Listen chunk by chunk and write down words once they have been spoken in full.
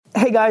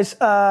Hey guys,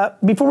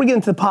 before we get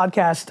into the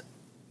podcast,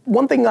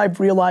 one thing I've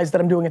realized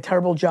that I'm doing a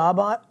terrible job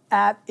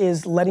at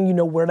is letting you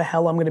know where the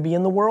hell I'm gonna be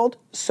in the world.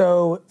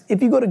 So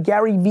if you go to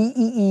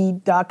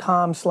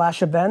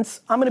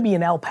GaryVee.com/events, I'm gonna be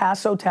in El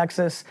Paso,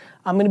 Texas.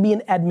 I'm gonna be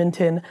in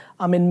Edmonton.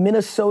 I'm in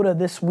Minnesota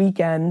this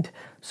weekend.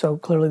 So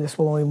clearly this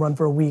will only run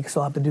for a week,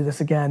 so I'll have to do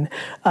this again.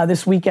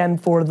 This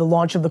weekend for the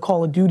launch of the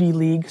Call of Duty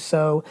League,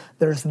 so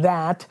there's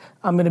that.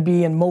 I'm gonna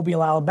be in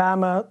Mobile,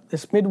 Alabama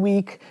this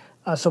midweek.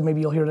 So maybe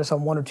you'll hear this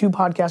on one or two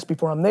podcasts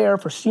before I'm there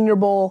for Senior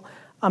Bowl.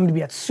 I'm gonna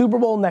be at Super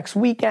Bowl next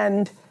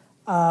weekend.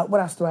 What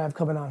else do I have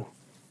coming on?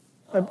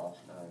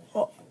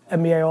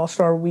 NBA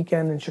All-Star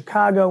Weekend in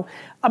Chicago.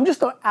 I'm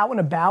just out and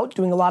about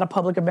doing a lot of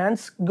public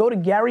events. Go to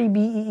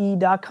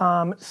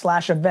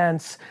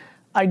GaryVee.com/events.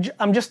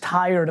 I'm just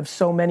tired of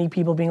so many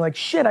people being like,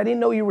 shit, I didn't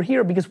know you were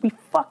here, because we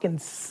fucking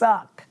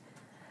suck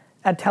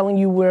at telling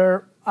you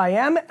where I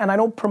am, and I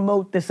don't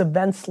promote this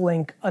events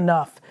link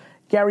enough.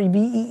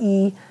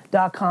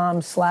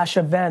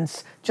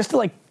 GaryVee.com/events, just to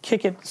like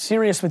kick it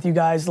serious with you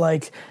guys,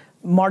 like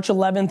March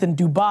 11th in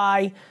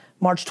Dubai,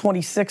 March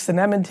 26th in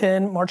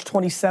Edmonton, March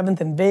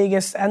 27th in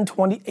Vegas, and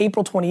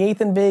April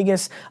 28th in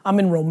Vegas. I'm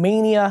in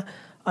Romania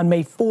on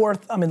May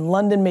 4th. I'm in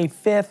London May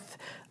 5th.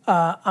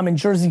 I'm in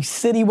Jersey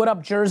City. What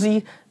up,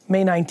 Jersey?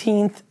 May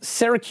 19th.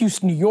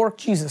 Syracuse, New York.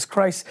 Jesus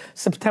Christ.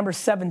 September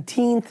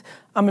 17th.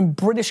 I'm in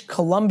British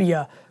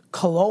Columbia,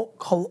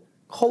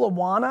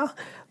 Kelowna,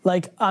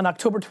 like on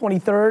October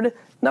 23rd.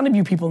 None of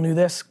you people knew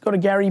this. Go to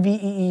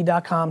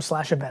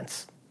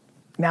GaryVee.com/events.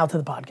 Now to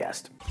the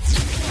podcast.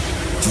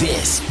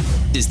 This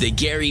is the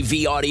Gary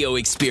V audio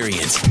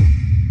experience.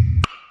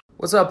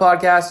 What's up,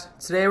 podcast?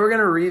 Today we're going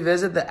to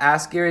revisit the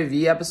Ask Gary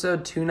V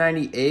episode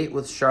 298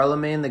 with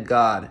Charlamagne the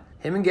God.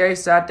 Him and Gary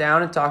sat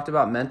down and talked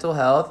about mental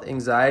health,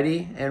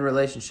 anxiety, and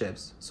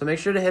relationships. So make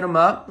sure to hit him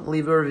up,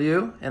 leave a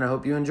review, and I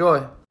hope you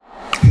enjoy.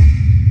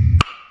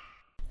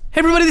 Hey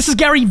everybody, this is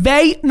Gary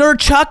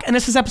Vaynerchuk, and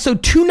this is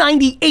episode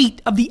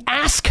 298 of the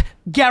Ask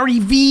Gary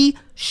V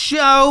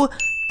show.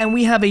 And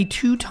we have a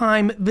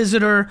two-time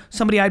visitor,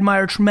 somebody I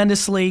admire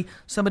tremendously,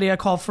 somebody I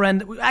call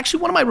friend.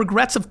 Actually, one of my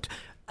regrets of,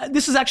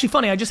 this is actually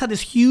funny, I just had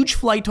this huge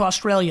flight to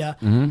Australia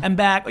and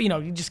back, you know,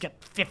 you just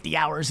get 50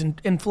 hours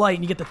in flight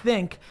and you get to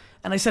think.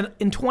 And I said,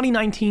 in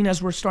 2019,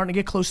 as we're starting to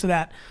get close to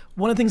that,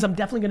 one of the things I'm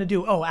definitely gonna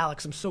do, oh,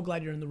 Alex, I'm so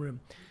glad you're in the room.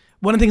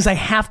 One of the things I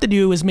have to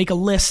do is make a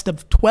list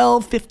of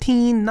 12,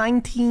 15,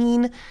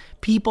 19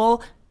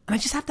 people, and I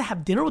just have to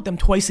have dinner with them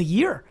twice a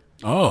year.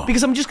 Oh.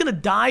 Because I'm just gonna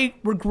die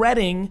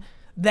regretting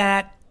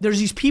that there's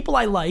these people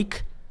I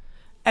like,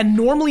 and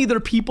normally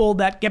they're people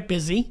that get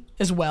busy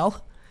as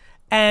well.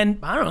 And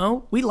I don't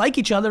know, we like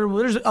each other.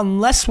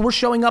 Unless we're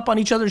showing up on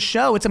each other's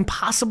show, it's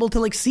impossible to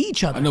like see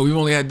each other. I know, we've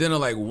only had dinner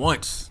like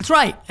once. That's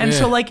right. And Yeah.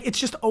 so like, it's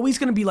just always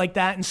gonna be like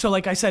that. And so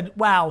like I said,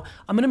 wow,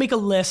 I'm gonna make a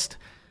list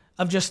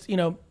of just, you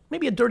know,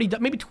 maybe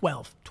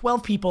 12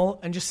 people,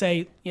 and just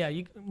say, yeah,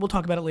 we'll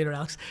talk about it later,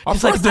 Alex. Our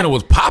Just first like, dinner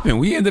was popping.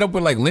 We ended up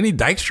with like Lenny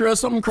Dykstra or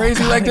something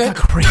crazy like that.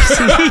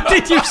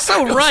 Crazy. You're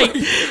so right.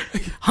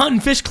 Hunt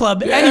and Fish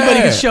Club. Yeah,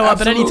 Anybody can show up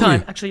absolutely. at any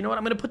time. Actually, you know what?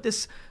 I'm going to put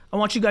this. I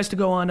want you guys to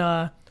go on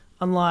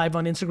live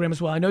on Instagram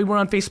as well. I know we're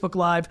on Facebook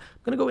Live. I'm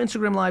going to go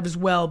Instagram Live as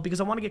well, because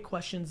I want to get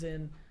questions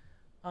in.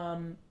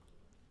 Andy,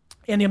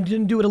 I'm going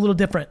to do it a little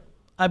different.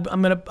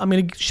 I'm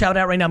gonna shout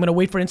out right now. I'm gonna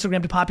wait for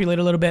Instagram to populate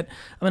a little bit.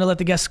 I'm gonna let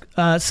the guests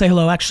say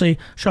hello. Actually,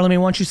 Charlamagne,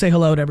 why don't you say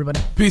hello to everybody?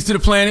 Peace to the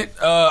planet.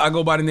 I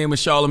go by the name of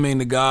Charlamagne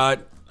the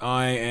God.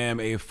 I am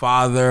a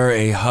father,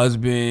 a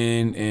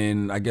husband,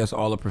 and I guess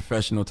all the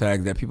professional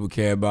tags that people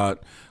care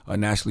about. A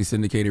nationally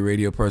syndicated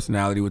radio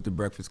personality with The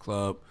Breakfast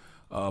Club,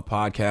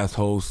 podcast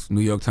host,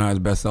 New York Times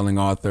bestselling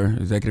author,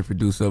 executive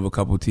producer of a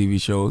couple of TV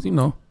shows. You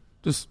know,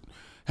 just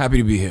happy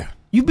to be here.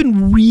 You've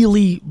been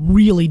really,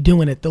 really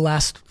doing it the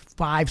last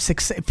 5,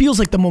 6, it feels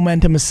like the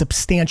momentum is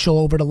substantial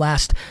over the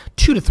last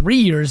 2 to 3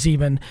 years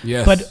even.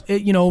 Yes. But,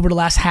 you know, over the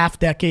last half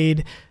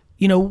decade,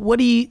 you know,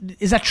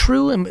 is that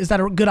true? And is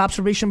that a good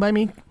observation by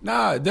me?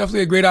 Nah,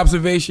 definitely a great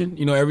observation.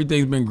 You know,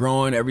 everything's been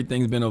growing,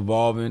 everything's been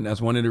evolving.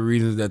 That's one of the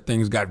reasons that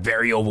things got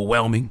very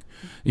overwhelming.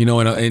 You know,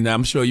 and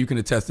I'm sure you can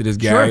attest to this,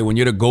 Gary. Sure. When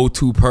you're the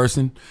go-to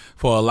person,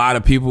 for a lot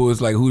of people, it's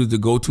like, who does the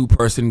go-to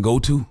person go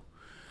to?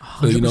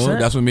 So, you know, 100%.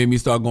 that's what made me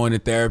start going to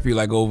therapy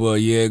like over a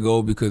year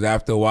ago, because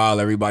after a while,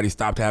 everybody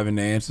stopped having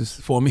the answers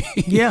for me.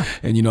 Yeah.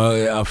 And, you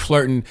know,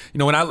 flirting, you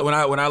know, when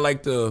I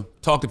like to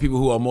talk to people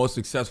who are more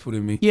successful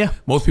than me, Yeah.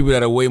 most people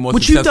that are way more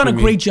Which successful you've done a than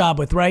me. great job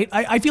with, right?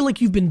 I feel like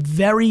you've been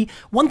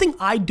one thing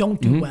I don't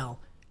do well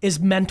is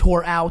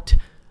mentor out.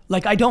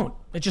 Like I don't.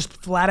 It's just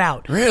flat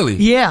out. Really?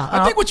 Yeah.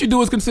 I think what you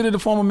do is considered a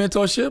form of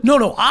mentorship.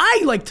 No,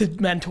 I like to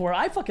mentor.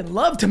 I fucking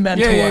love to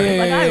mentor.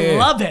 I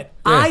love it.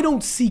 Yeah. I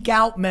don't seek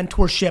out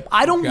mentorship.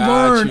 I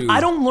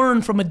don't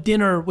learn from a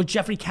dinner with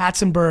Jeffrey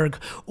Katzenberg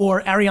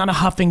or Ariana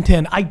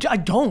Huffington. I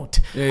don't.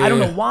 I don't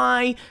know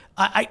why.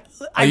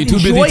 Are you too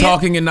busy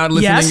talking and not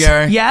listening,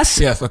 Gary?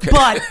 Yes. Okay.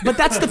 But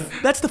that's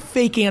the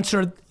fake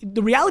answer.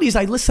 The reality is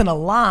I listen a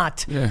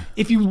lot. Yeah.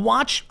 If you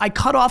watch, I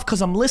cut off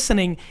because I'm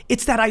listening.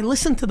 It's that I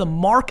listen to the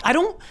market. I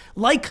don't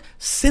like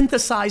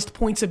synthesized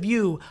points of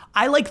view.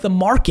 I like the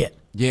market.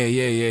 Yeah.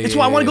 It's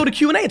why I want to go to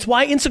Q&A. It's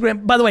why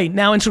Instagram, by the way,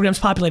 now Instagram's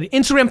populated.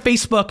 Instagram,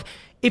 Facebook,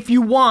 if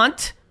you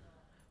want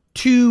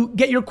to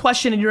get your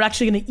question and you're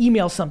actually going to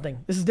email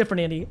something. This is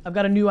different, Andy. I've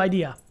got a new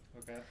idea.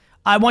 Okay.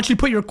 I want you to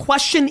put your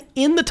question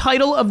in the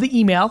title of the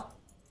email,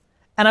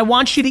 and I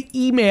want you to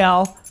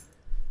email,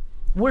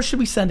 where should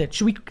we send it?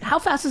 How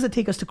fast does it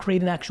take us to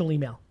create an actual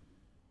email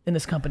in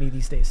this company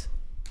these days?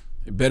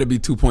 It better be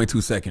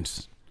 2.2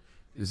 seconds.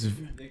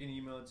 They can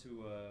email it to...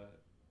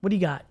 What do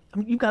you got? I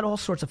mean, you've got all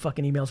sorts of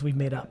fucking emails we've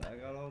made up. I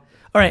got all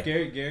right.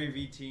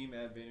 GaryVee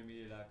at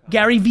VaynerMedia.com.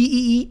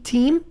 GaryVee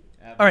team?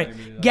 All right.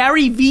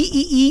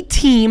 GaryVee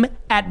team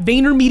at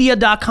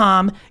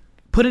VaynerMedia.com.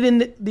 Put it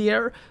in the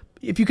air.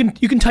 If you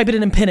can type it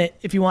in and pin it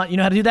if you want. You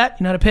know how to do that?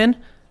 You know how to pin?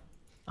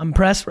 I'm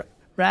impressed.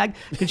 Rag.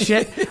 Good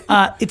shit.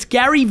 It's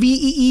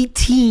GaryVee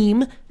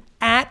team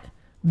at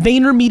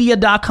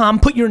VaynerMedia.com.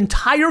 Put your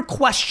entire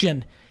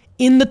question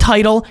in the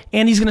title.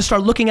 Andy's going to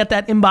start looking at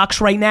that inbox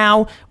right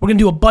now. We're going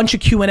to do a bunch of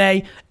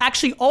Q&A.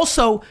 Actually,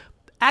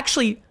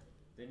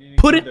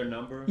 put it, their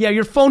number. Yeah,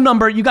 your phone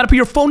number. You got to put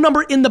your phone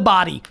number in the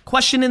body.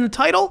 Question in the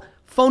title,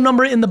 phone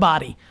number in the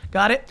body.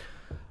 Got it?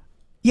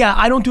 Yeah,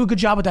 I don't do a good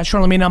job with that,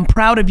 Charlamagne. I'm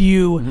proud of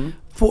you.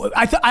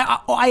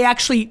 I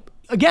actually,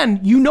 again,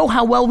 you know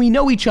how well we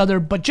know each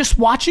other, but just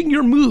watching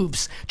your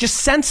moves, just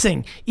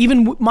sensing,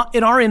 even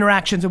in our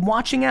interactions and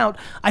watching out,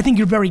 I think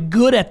you're very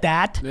good at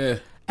that. Yeah.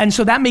 And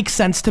so that makes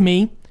sense to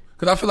me.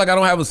 Because I feel like I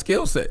don't have a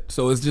skill set.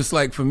 So it's just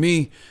like, for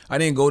me, I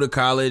didn't go to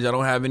college. I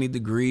don't have any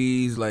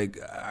degrees. Like,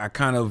 I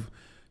kind of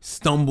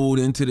stumbled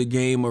into the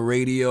game of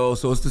radio.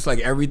 So it's just like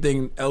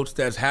everything else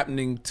that's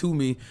happening to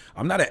me.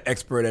 I'm not an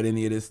expert at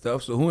any of this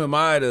stuff. So who am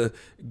I to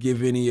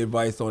give any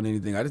advice on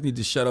anything? I just need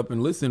to shut up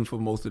and listen for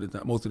most of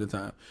the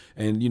time.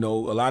 And, you know,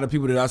 a lot of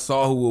people that I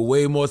saw who were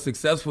way more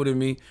successful than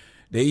me,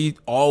 they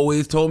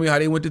always told me how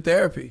they went to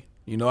therapy.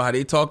 You know, how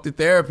they talk to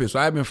therapists. So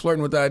I've been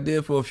flirting with the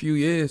idea for a few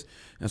years.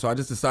 And so I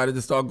just decided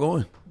to start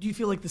going. Do you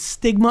feel like the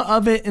stigma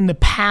of it in the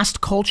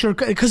past culture,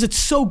 because it's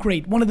so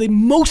great, one of the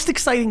most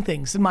exciting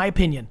things, in my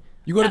opinion.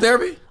 You go to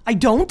therapy? I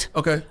don't.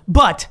 Okay.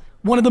 But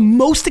one of the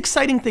most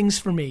exciting things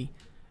for me,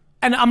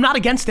 and I'm not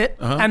against it,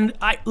 and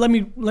let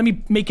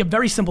me make a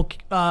very simple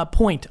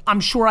point. I'm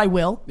sure I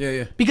will.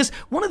 Yeah. Because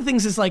one of the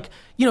things is like,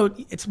 you know,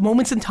 it's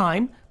moments in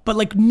time, but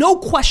like no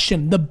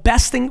question,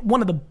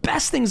 one of the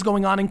best things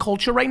going on in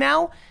culture right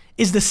now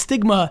is the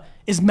stigma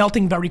is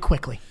melting very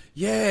quickly.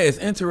 Yeah, it's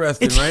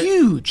interesting, it's right? It's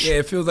huge. Yeah,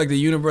 it feels like the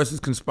universe is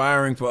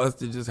conspiring for us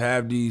to just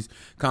have these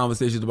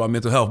conversations about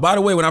mental health. By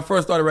the way, when I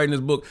first started writing this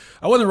book,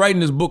 I wasn't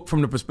writing this book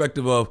from the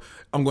perspective of,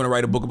 I'm going to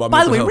write a book about mental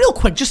health. By the way, real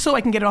quick, just so I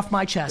can get it off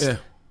my chest. Yeah.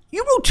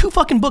 You wrote 2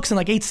 fucking books in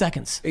like 8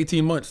 seconds.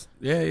 18 months.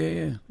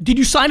 Yeah. Did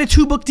you sign a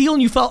 2-book deal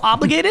and you felt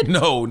obligated?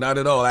 No, not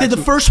at all. Did the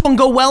first one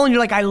go well and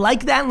you're like, I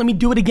like that, let me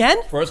do it again?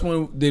 First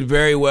one did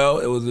very well.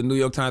 It was a New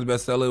York Times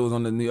bestseller. It was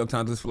on the New York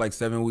Times list for like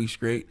 7 weeks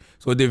straight.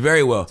 So it did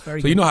very well. So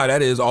good. You know how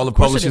that is. All the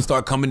publishers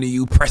start coming to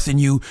you, pressing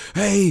you.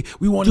 Hey,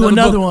 we want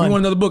another book. We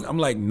want another book. I'm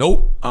like,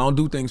 nope, I don't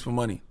do things for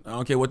money. I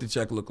don't care what the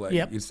check look like.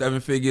 Yep. It's 7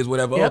 figures,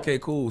 whatever. Yep. Okay,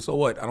 cool. So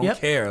what? I don't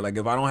care. Like,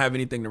 if I don't have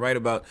anything to write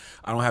about,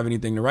 I don't have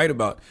anything to write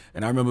about.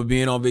 And I remember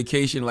being on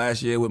vacation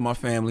last year with my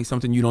family,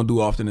 something you don't do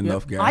often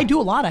enough, Gary. I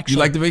do a lot, actually. You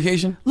like the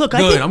vacation? Look,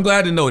 good. I'm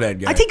glad to know that,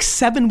 Gary. I take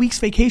 7 weeks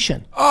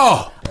vacation.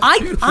 Oh,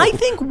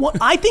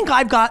 I think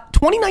I've got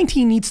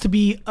 2019 needs to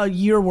be a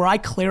year where I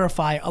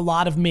clarify a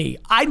lot of me.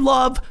 I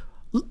love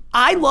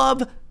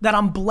that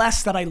I'm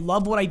blessed that I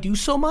love what I do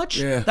so much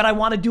that I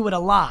want to do it a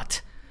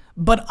lot.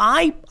 But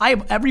I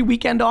have every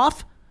weekend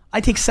off. I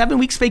take 7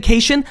 weeks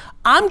vacation.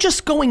 I'm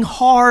just going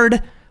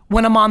hard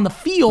when I'm on the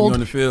field. You're on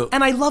the field.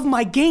 And I love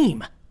my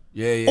game.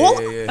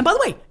 Yeah. And by the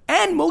way,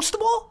 and most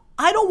of all,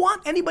 I don't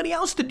want anybody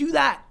else to do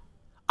that.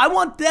 I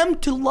want them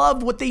to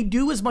love what they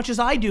do as much as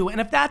I do. And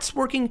if that's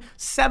working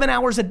 7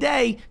 hours a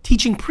day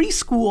teaching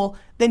preschool,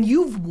 then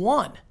you've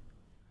won.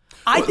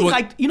 I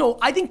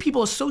think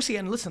people associate,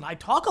 and listen, I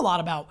talk a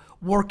lot about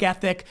work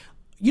ethic.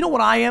 You know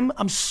what I am?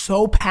 I'm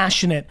so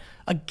passionate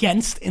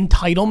against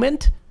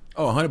entitlement.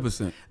 Oh,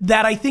 100%.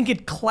 That I think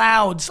it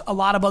clouds a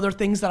lot of other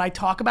things that I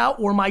talk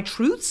about or my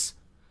truths.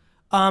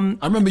 I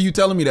remember you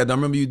telling me that. I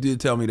remember you did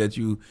tell me that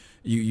you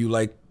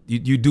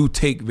do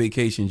take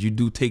vacations. You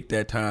do take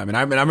that time. And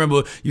I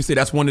remember you said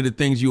that's one of the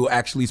things you'll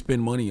actually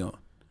spend money on.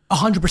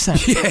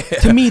 100%. Yeah.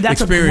 To me, that's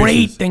a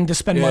great thing to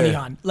spend money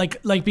on.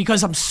 Like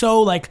because I'm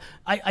so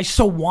I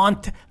so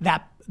want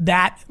that.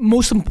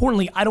 Most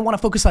importantly, I don't want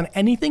to focus on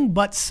anything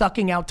but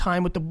sucking out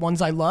time with the ones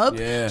I love.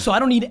 Yeah. So I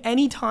don't need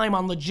any time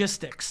on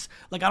logistics.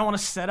 Like I don't want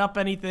to set up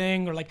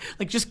anything or like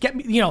just get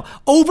me,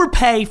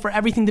 overpay for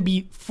everything to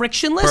be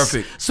frictionless.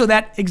 Perfect. So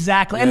that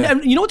exactly. Yeah.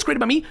 And you know what's great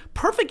about me?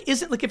 Perfect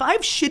isn't like if I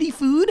have shitty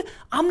food,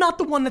 I'm not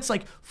the one that's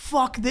like,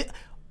 fuck this.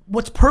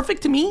 What's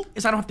perfect to me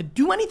is I don't have to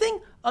do anything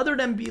other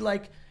than be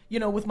like,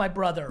 with my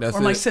brother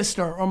my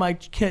sister or my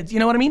kids. You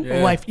know what I mean? Yeah.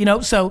 Or wife,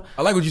 so.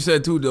 I like what you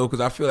said too, though,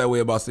 because I feel that way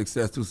about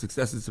success too.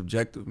 Success is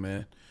subjective,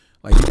 man.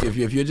 Like if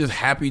you're just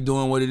happy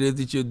doing what it is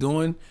that you're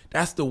doing,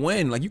 that's the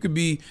win. Like you could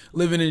be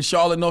living in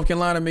Charlotte, North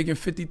Carolina, making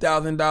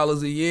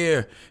 $50,000 a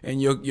year,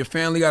 and your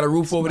family got a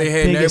roof over their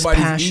head, and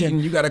everybody's passion. eating.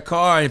 You got a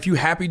car, and if you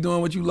happy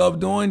doing what you love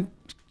doing,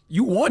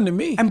 you won to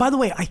me. And by the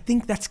way, I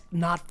think that's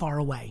not far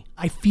away.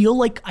 I feel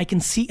like I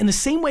can see in the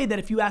same way that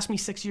if you asked me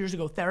 6 years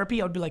ago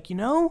therapy, I would be like,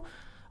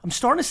 I'm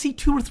starting to see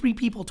 2 or 3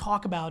 people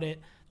talk about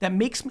it. That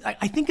makes me,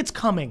 I think it's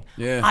coming.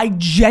 Yeah. I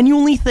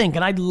genuinely think,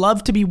 and I'd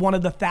love to be one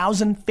of the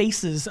 1,000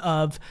 faces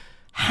of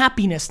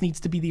happiness needs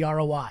to be the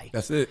ROI.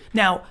 That's it.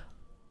 Now,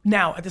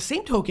 at the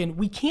same token,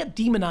 we can't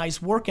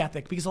demonize work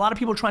ethic because a lot of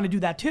people are trying to do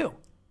that too.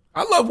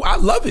 I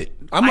love it.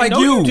 I'm like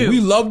you. We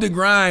love the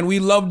grind. We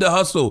love the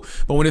hustle.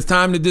 But when it's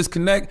time to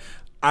disconnect,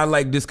 I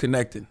like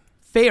disconnecting.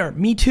 Fair,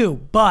 me too.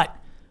 But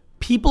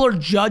people are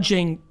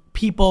judging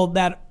people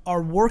that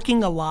are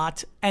working a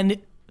lot,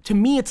 and to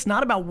me, it's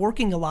not about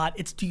working a lot.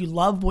 It's do you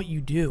love what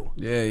you do?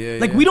 Yeah.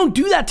 Like we don't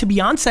do that to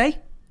Beyonce.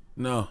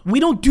 No. We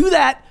don't do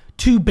that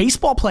to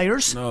baseball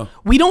players. No.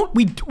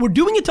 We're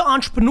doing it to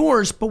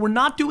entrepreneurs, but we're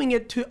not doing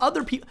it to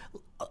other people.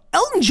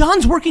 Elton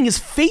John's working his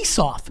face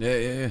off.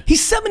 Yeah.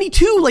 He's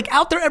 72, like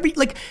out there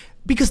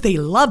because they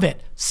love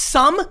it.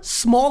 Some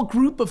small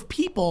group of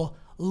people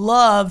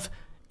love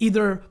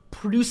either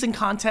producing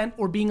content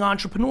or being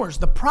entrepreneurs.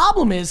 The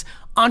problem is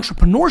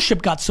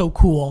entrepreneurship got so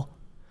cool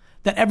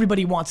that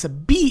everybody wants to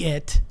be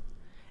it.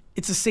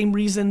 It's the same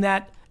reason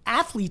that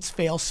athletes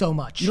fail so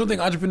much. You don't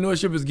think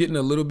entrepreneurship is getting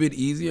a little bit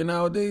easier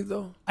nowadays,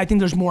 though? I think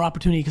there's more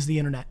opportunity because of the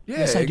internet. Yeah,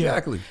 yes, I do.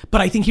 exactly.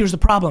 But I think here's the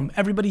problem.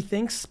 Everybody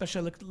thinks,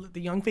 especially look at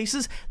the young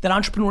faces, that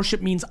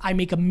entrepreneurship means I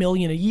make $1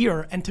 million a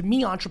year. And to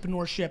me,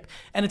 entrepreneurship,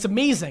 and it's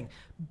amazing.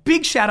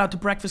 Big shout out to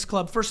Breakfast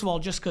Club, first of all,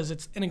 just because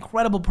it's an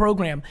incredible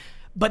program.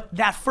 But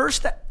that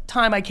first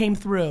time I came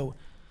through,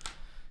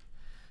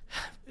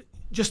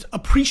 just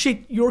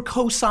appreciate your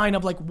cosign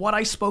of like what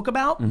I spoke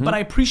about, but I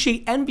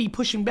appreciate Envy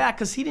pushing back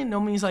because he didn't know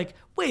me. He's like,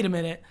 wait a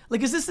minute,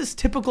 like is this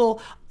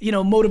typical,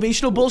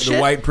 motivational bullshit? The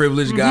white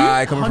privileged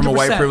guy coming from a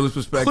white 100%. privileged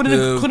perspective,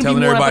 Couldn't be telling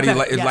more everybody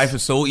empathetic. his Yes. life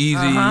is so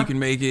easy, you can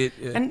make it.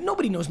 Yeah. And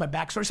nobody knows my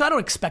backstory, so I don't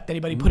expect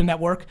anybody to put in that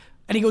work.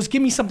 And he goes,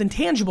 give me something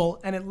tangible,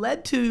 and it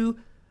led to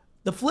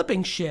the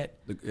flipping shit.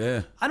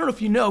 Yeah. I don't know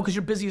if you know because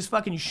you're busy as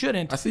fuck and you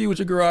shouldn't. I see you with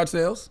your garage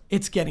sales.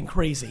 It's getting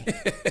crazy.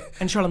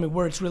 And Charlamagne,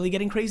 where it's really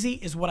getting crazy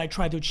is what I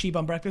tried to achieve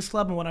on Breakfast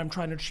Club and what I'm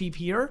trying to achieve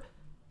here.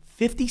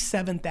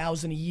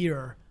 $57,000 a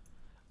year,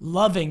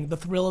 loving the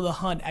thrill of the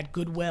hunt at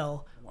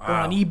Goodwill or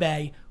on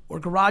eBay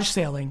or garage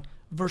sailing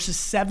versus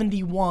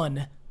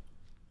 71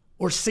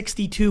 or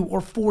 62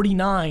 or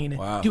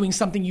 49 doing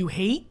something you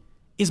hate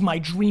is my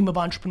dream of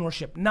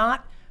entrepreneurship.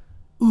 Not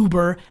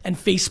Uber and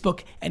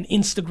Facebook and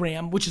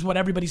Instagram, which is what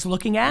everybody's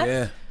looking at.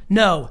 Yeah.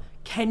 No,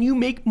 can you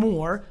make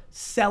more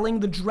selling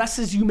the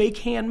dresses you make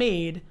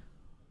handmade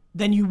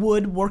than you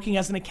would working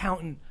as an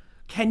accountant?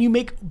 Can you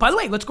make, by the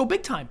way, let's go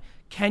big time.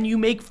 Can you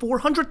make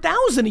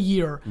 $400,000 a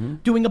year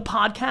doing a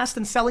podcast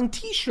and selling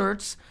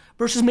t-shirts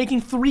versus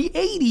making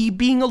 $380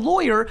 being a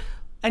lawyer?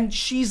 And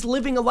she's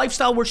living a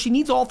lifestyle where she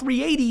needs all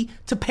 $380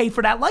 to pay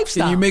for that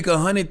lifestyle. Can you make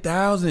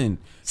 $100,000?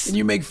 Can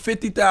you make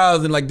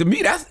 $50,000? Like to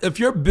me, that's if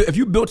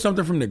you built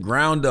something from the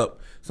ground up,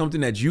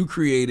 something that you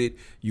created,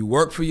 you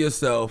work for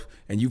yourself,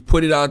 and you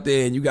put it out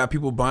there, and you got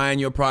people buying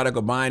your product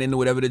or buying into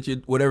whatever it is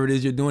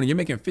you're doing, and you're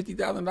making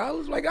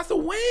 $50,000. Like that's a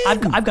win.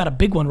 I've got a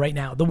big one right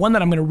now. The one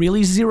that I'm going to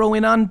really zero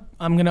in on.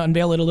 I'm going to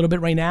unveil it a little bit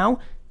right now.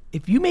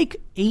 If you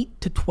make $8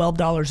 to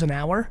 $12 an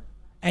hour,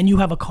 and you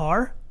have a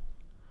car,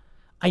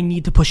 I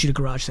need to push you to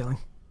garage selling.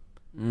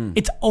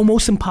 It's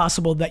almost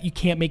impossible that you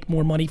can't make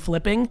more money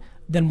flipping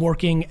than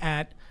working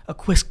at a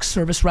quick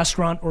service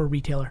restaurant or a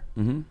retailer.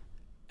 And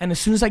as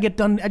soon as I get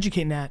done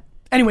educating that.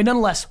 Anyway,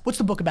 nonetheless, what's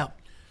the book about?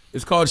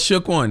 It's called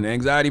Shook One,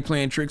 Anxiety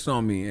Playing Tricks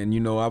on Me. And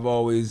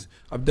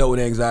I've dealt with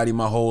anxiety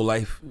my whole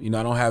life. I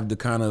don't have the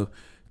kind of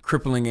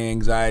crippling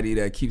anxiety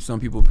that keeps some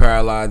people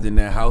paralyzed in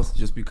their house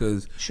just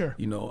because, Sure.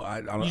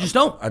 I just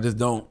don't? I just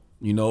don't,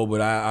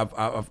 but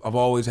I've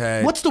always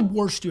had. What's the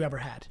worst you ever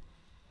had?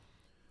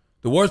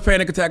 The worst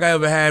panic attack I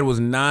ever had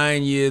was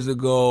 9 years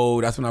ago.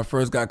 That's when I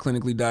first got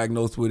clinically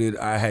diagnosed with it.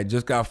 I had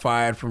just got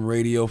fired from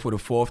radio for the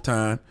 4th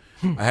time.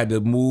 I had to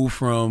move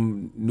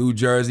from New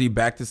Jersey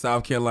back to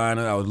South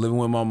Carolina. I was living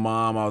with my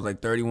mom. I was like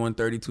 31,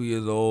 32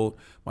 years old.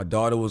 My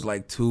daughter was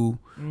like 2.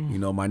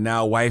 My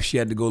now wife, she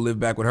had to go live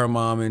back with her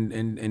mom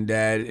and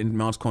dad in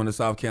Mounts Corner,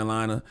 South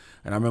Carolina.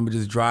 And I remember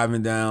just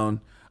driving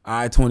down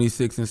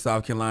I-26 in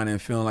South Carolina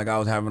and feeling like I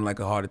was having like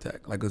a heart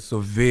attack, like a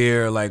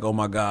severe, like, oh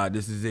my God,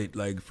 this is it.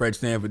 Like Fred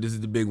Stanford, this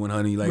is the big one,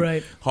 honey.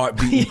 Like heart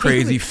beating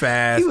crazy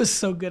fast. He was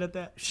so good at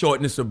that.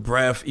 Shortness of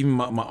breath. Even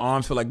my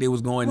arms felt like they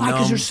was going Why? numb.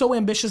 Because you're so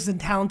ambitious and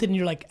talented and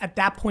you're like, at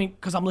that point,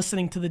 because I'm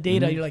listening to the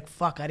data, you're like,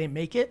 fuck, I didn't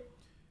make it.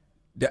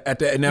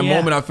 In that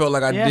moment, I felt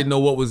like I didn't know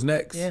what was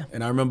next. Yeah.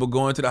 And I remember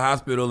going to the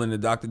hospital and the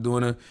doctor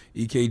doing a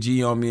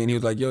EKG on me, and he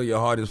was like, yo, your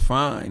heart is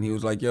fine. He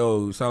was like,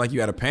 yo, it sounded like you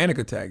had a panic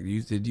attack.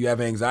 Did you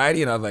have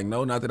anxiety? And I was like,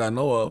 no, not that I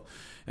know of.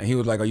 And he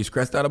was like, are you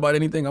stressed out about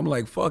anything? I'm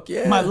like, fuck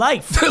yeah. My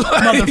life, Like,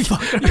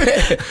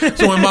 motherfucker. yeah.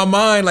 So in my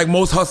mind, like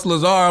most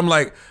hustlers are, I'm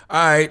like,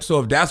 all right, so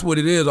if that's what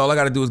it is, all I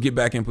got to do is get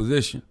back in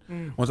position.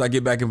 Once I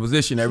get back in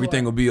position,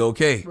 everything will be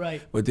okay.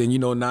 Right. But then,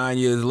 9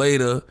 years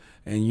later,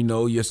 and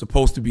you're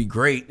supposed to be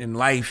great in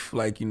life,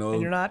 like, And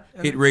you're not.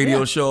 hit radio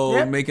Yeah. show,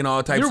 Yeah. making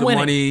all types You're of winning.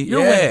 money.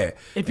 You're winning.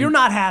 If you're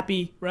not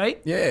happy,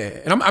 right? Yeah.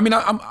 And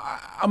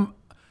I'm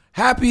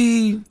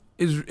happy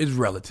is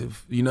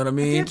relative. You know what I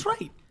mean? That's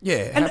right.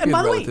 Yeah. And happy by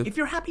is the way, relative. if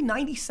you're happy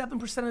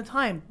 97% of the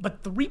time,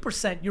 but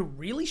 3% you're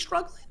really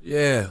struggling,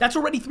 Yeah. that's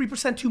already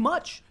 3% too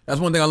much.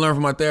 That's one thing I learned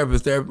from my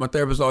therapist. My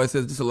therapist always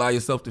says, just allow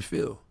yourself to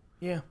feel.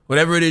 Yeah.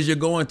 Whatever it is you're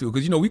going through.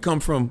 Because, we come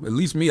from, at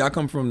least me, I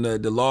come from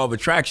the law of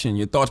attraction.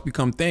 Your thoughts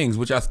become things,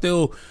 which I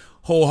still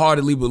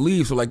wholeheartedly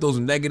believe. So like those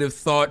negative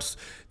thoughts,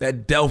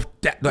 that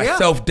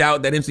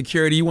self-doubt, that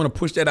insecurity, you want to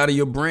push that out of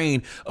your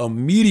brain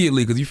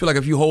immediately because you feel like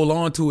if you hold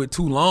on to it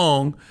too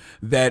long,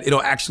 that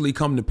it'll actually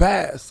come to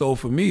pass. So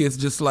for me, it's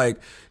just like,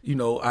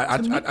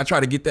 I try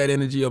to get that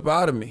energy up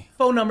out of me.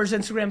 Phone numbers,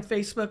 Instagram,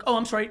 Facebook. Oh,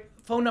 I'm sorry.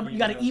 Phone number. You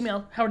got an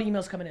email. How are the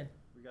emails coming in?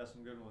 We got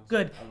some good ones.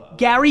 Good.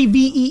 Gary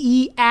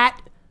VEE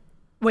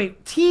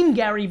Team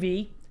Gary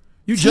V.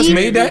 You just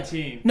made that?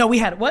 Team. No, we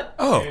had it. What?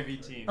 Oh.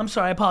 GaryVee team. I'm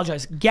sorry, I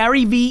apologize.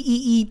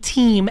 GaryVEE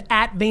team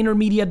at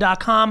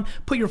VaynerMedia.com.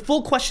 Put your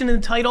full question in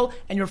the title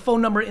and your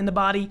phone number in the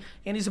body.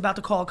 Andy's about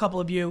to call a couple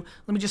of you.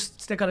 Let me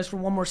just stick on this for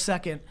one more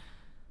second.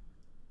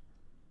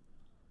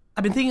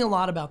 I've been thinking a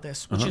lot about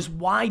this, which is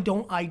why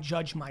don't I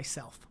judge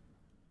myself?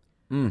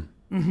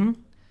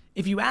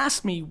 If you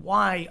ask me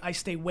why I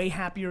stay way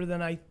happier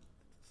than I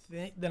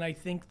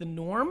think the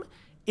norm,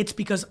 it's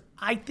because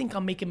I think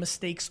I'm making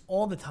mistakes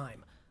all the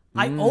time.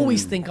 I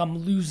always think I'm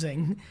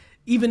losing,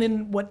 even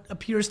in what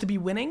appears to be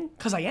winning,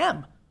 because I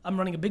am. I'm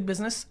running a big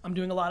business. I'm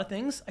doing a lot of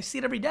things. I see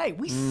it every day.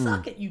 We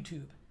suck at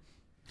YouTube.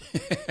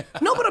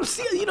 No, but I'm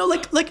seeing,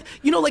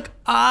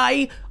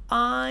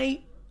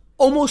 I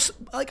almost,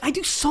 I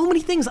do so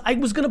many things. I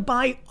was going to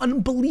buy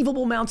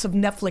unbelievable amounts of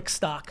Netflix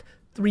stock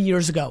 3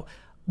 years ago.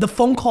 The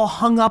phone call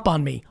hung up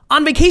on me.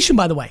 On vacation,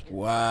 by the way.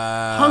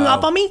 Wow. Hung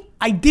up on me.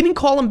 I didn't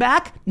call him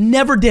back.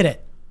 Never did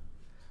it.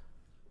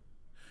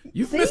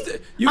 You've missed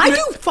it. I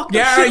do fucked up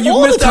Yeah, shit you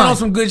all the missed out time. on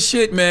some good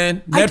shit,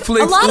 man. A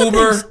Netflix, lot of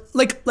Uber.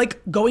 things,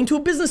 like going to a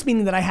business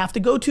meeting that I have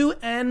to go to,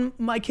 and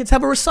my kids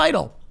have a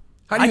recital.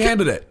 How do you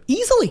handle that?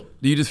 Easily.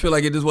 Do you just feel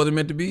like it just wasn't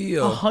meant to be?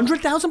 Or?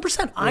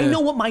 100,000%. I know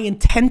what my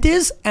intent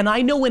is, and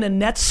I know in a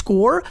net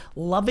score,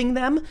 loving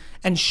them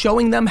and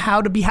showing them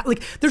how to be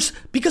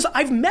because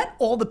I've met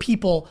all the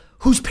people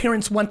whose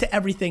parents went to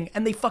everything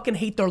and they fucking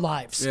hate their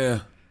lives.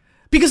 Yeah.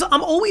 Because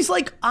I'm always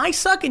like, I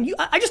suck, and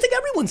I just think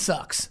everyone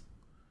sucks.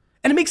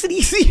 And it makes it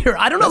easier.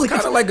 I don't know.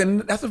 That's kind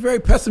of that's a very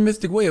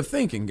pessimistic way of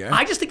thinking, Gary.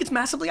 I just think it's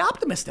massively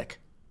optimistic.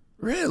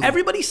 Really?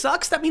 Everybody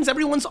sucks. That means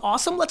everyone's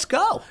awesome. Let's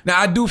go. Now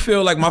I do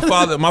feel like my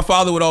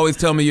father would always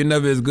tell me you're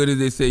never as good as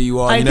they say you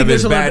are. You're never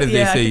as bad as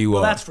they say you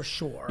are. That's for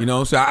sure.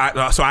 So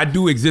I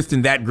do exist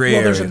in that gray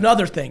area. There's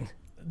another thing.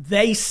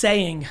 They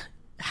saying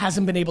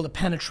hasn't been able to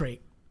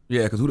penetrate.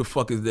 Yeah, because who the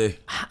fuck is they?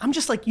 I'm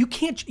just like, you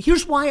can't.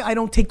 Here's why I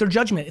don't take their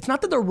judgment. It's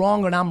not that they're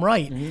wrong and I'm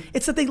right.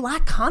 It's that they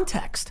lack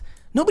context.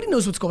 Nobody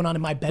knows what's going on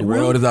in my bedroom. The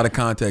world is out of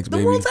context,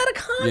 baby. The world's out of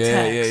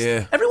context.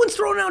 Yeah. Everyone's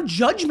throwing out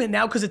judgment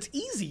now because it's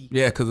easy.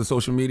 Yeah, because of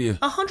social media.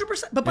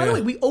 100%. But by the Yeah.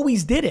 way, we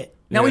always did it.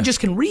 Now we Yeah.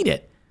 just can read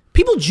it.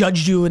 People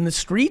judged you in the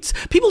streets.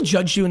 People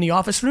judged you in the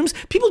office rooms.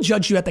 People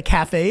judged you at the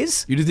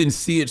cafes. You just didn't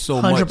see it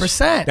so much.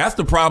 100%. That's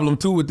the problem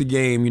too with the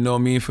game. You know what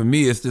I mean? For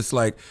me, it's just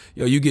like,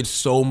 you get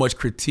so much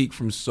critique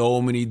from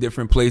so many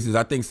different places.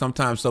 I think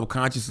sometimes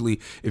subconsciously,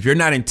 if you're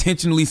not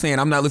intentionally saying,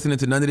 I'm not listening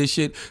to none of this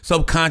shit,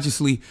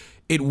 subconsciously,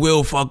 it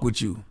will fuck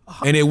with you.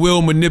 And it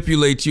will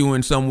manipulate you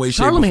in some way,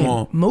 shape, or Charlamagne,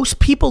 form. most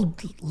people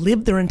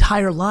live their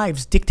entire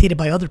lives dictated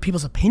by other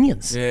people's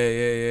opinions.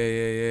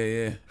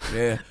 Yeah.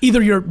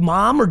 Either your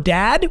mom or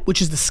dad,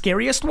 which is the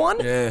scariest one,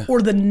 Yeah.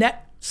 or the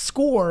net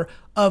score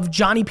of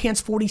Johnny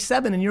Pants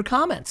 47 in your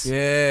comments.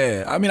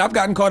 Yeah. I mean, I've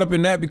gotten caught up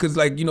in that because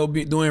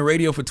doing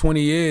radio for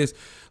 20 years,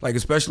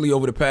 especially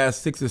over the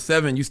past 6 or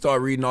 7, you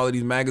start reading all of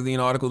these magazine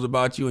articles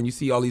about you and you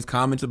see all these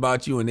comments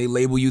about you and they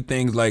label you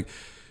things like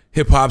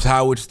hip hop's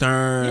Howard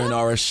Stern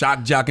or a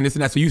shock jock and this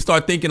and that. So you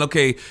start thinking,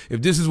 okay,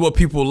 if this is what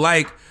people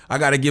like, I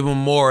got to give them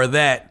more of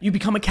that. You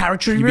become a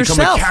character You yourself.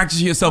 become a character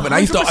to yourself. And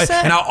I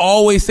 100%.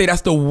 always say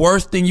that's the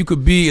worst thing you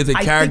could be is a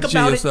I character think to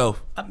about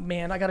yourself.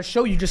 Man, I got to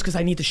show you just because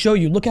I need to show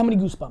you. Look how many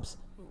goosebumps.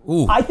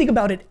 Ooh. I think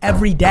about it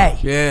every day.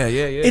 Yeah.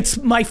 It's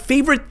my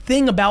favorite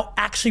thing about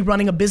actually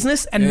running a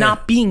business and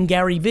not being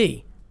Gary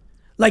V.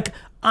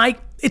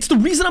 It's the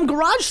reason I'm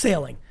garage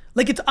sailing.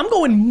 I'm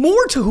going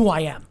more to who I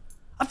am.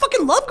 I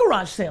fucking love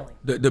garage sailing.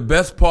 The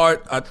best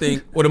part, I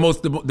think, or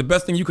the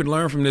best thing you can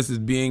learn from this is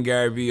being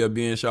Gary Vee or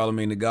being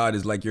Charlamagne the God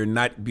is you're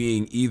not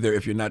being either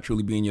if you're not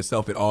truly being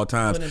yourself at all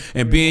times.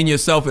 And being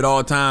yourself at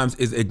all times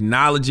is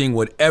acknowledging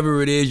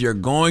whatever it is you're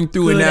going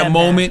through in that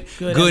moment,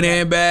 good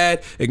and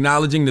bad,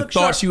 acknowledging the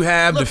thoughts you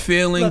have, the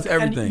feelings,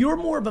 everything. And you're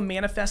more of a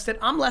manifested.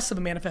 I'm less of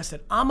a manifested.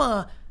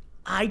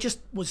 I just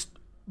was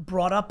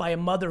brought up by a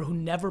mother who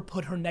never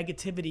put her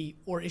negativity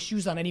or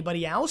issues on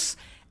anybody else,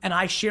 and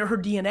I share her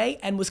DNA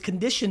and was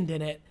conditioned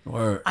in it.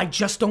 Word. I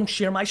just don't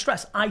share my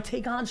stress. I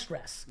take on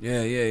stress.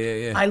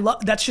 Yeah. I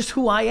love. That's just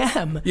who I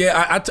am.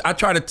 Yeah, I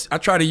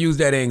try to use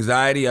that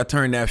anxiety. I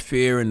turn that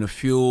fear into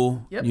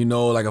fuel. Yep. You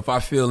know, like if I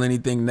feel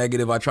anything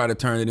negative, I try to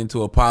turn it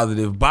into a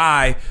positive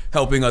by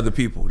helping other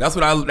people. That's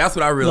what I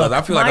realize. Look,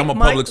 I feel like I'm a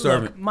public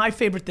servant. Look, my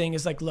favorite thing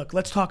is like, look,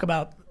 let's talk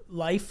about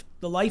life.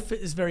 The life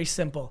is very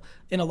simple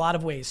in a lot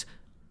of ways.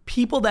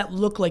 People that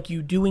look like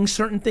you doing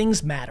certain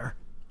things matter.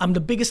 I'm the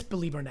biggest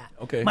believer in that.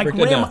 Okay, my break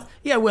that grandma. down.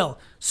 Yeah, I will.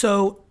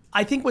 So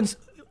I think when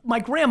my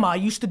grandma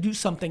used to do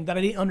something that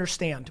I didn't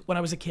understand when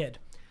I was a kid.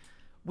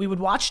 We would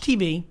watch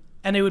TV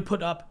and they would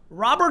put up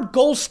Robert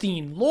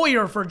Goldstein,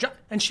 lawyer for,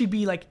 and she'd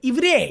be like,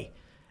 Ivre.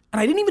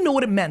 And I didn't even know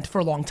what it meant for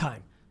a long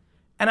time.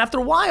 And after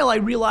a while, I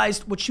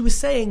realized what she was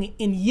saying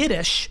in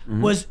Yiddish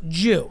was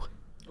Jew.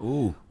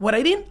 Ooh.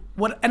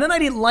 And then I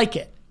didn't like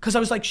it. Because I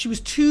was like, she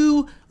was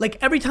too, like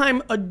every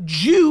time a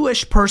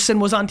Jewish person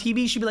was on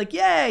TV, she'd be like,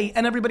 yay,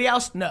 and everybody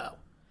else, no.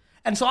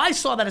 And so I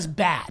saw that as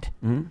bad.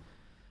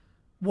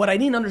 What I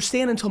didn't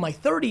understand until my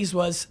 30s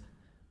was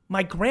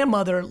my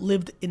grandmother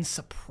lived in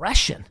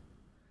suppression.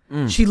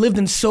 She lived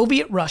in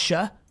Soviet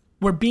Russia,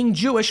 where being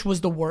Jewish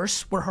was the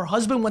worst, where her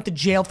husband went to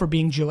jail for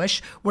being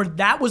Jewish, where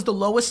that was the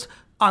lowest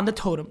on the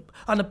totem,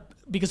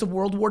 because of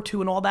World War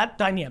II and all that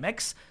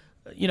dynamics.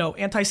 You know,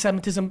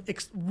 anti-Semitism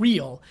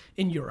real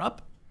in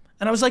Europe.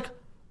 And I was like,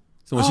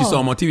 So when she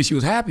saw him on TV, she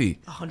was happy.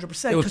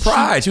 100%. It was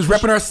pride. She was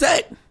repping her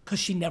set. Because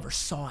she never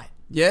saw it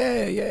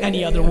Yeah.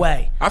 any other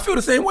way. I feel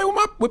the same way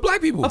with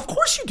black people. Of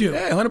course you do.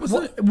 Yeah,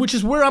 100%. Which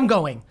is where I'm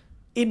going.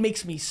 It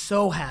makes me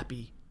so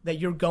happy that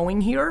you're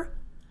going here,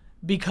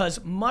 because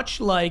much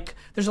like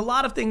there's a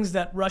lot of things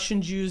that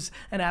Russian Jews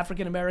and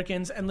African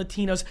Americans and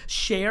Latinos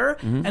share,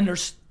 and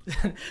there's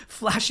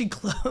flashy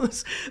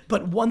clothes,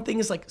 but one thing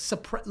is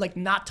like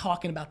not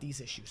talking about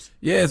these issues.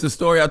 Yeah, it's a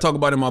story I talk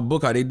about in my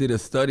book, how they did a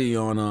study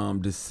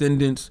on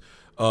descendants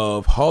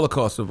of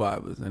Holocaust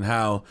survivors and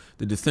how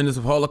the descendants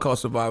of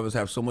Holocaust survivors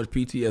have so much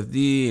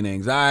PTSD and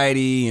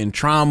anxiety and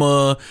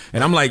trauma.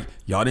 And I'm like,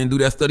 y'all didn't do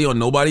that study on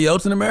nobody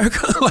else in America?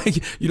 Like,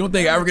 you don't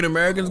think African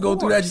Americans go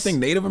through that? You think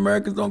Native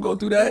Americans don't go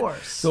through that? Of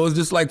course. So it's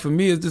just like, for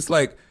me, it's just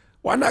like,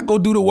 why not go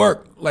do the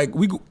work? Like,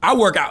 I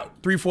work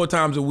out 3-4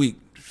 times a week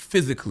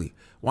physically.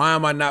 Why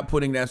am I not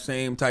putting that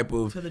same type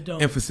of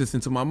emphasis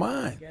into my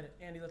mind? Get it.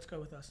 Andy, let's go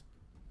with us.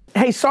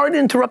 Hey, sorry to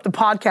interrupt the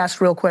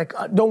podcast real quick.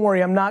 Don't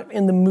worry, I'm not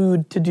in the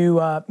mood to do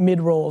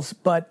mid-rolls,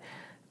 but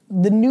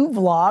the new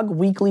vlog,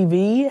 Weekly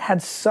V,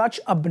 had such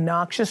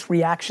obnoxious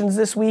reactions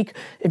this week.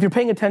 If you're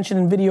paying attention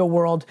in video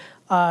world,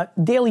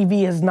 Daily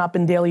V has not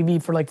been Daily V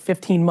for like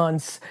 15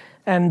 months.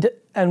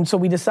 And so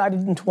we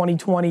decided in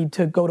 2020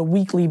 to go to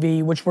Weekly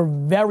V, which we're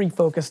very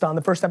focused on.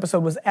 The first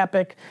episode was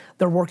epic.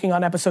 They're working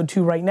on episode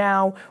 2 right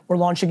now. We're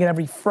launching it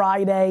every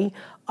Friday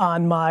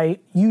on my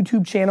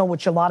YouTube channel,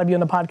 which a lot of you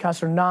on the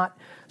podcast are not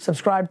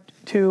subscribed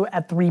to,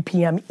 at 3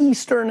 p.m.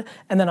 Eastern.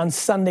 And then on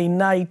Sunday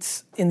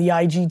nights in the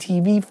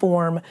IGTV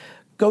form,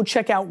 go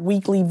check out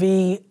Weekly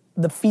V.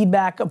 The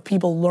feedback of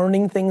people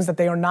learning things that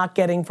they are not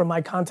getting from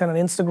my content on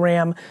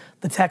Instagram,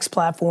 the text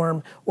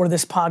platform, or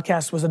this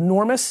podcast was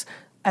enormous.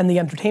 And the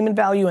entertainment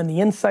value and the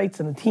insights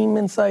and the team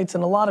insights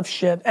and a lot of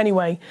shit.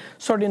 Anyway,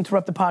 sorry to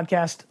interrupt the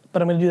podcast,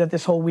 but I'm gonna do that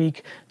this whole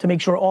week to make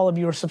sure all of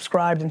you are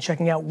subscribed and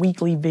checking out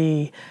Weekly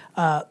V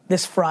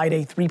this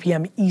Friday, 3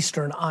 p.m.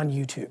 Eastern on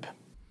YouTube.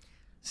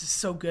 This is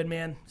so good,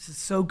 man. This is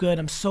so good.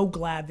 I'm so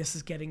glad this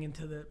is getting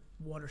into the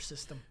water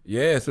system.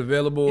 Yeah, it's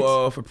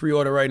available for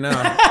pre-order right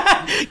now.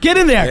 Get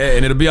in there. Yeah,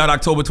 and it'll be out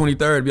October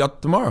 23rd. It'll be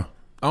out tomorrow.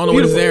 I don't know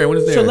when it's airing. When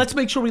it's airing. So let's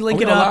make sure we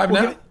link it on up. live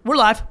now? We're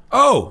live.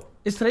 Oh.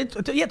 Is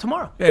today? Yeah,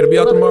 tomorrow. Yeah, it'll be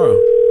out tomorrow.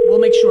 We'll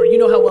make sure. You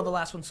know how well the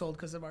last one sold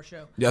because of our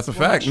show. That's a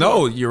fact.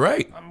 No, you're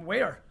right. I'm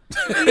aware.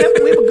 we have a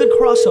good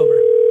crossover.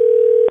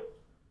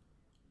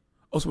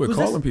 Oh, so we're Who's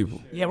calling this?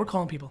 people. Yeah, we're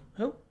calling people.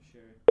 Who?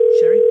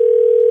 Sherry.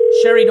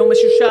 Sherry, don't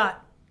miss your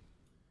shot.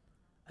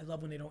 I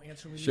love when they don't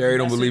answer. Sherry,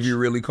 don't believe you're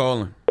really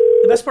calling.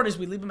 The best part is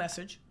we leave a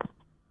message.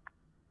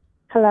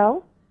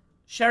 Hello?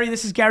 Sherry,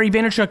 this is Gary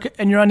Vaynerchuk,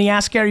 and you're on the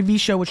Ask Gary V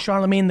show with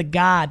Charlamagne the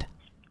God.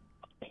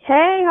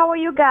 Hey, how are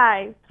you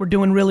guys? We're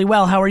doing really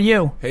well. How are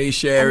you? Hey,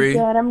 Sherry.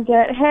 I'm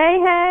good.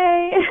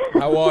 Hey.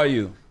 How are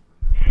you?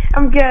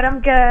 I'm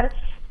good.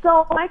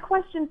 So my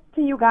question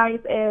to you guys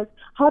is,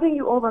 how do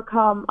you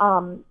overcome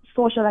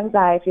social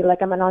anxiety?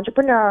 Like, I'm an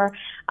entrepreneur.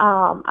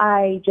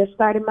 I just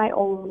started my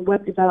own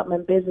web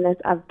development business.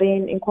 I've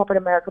been in corporate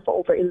America for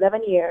over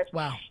 11 years.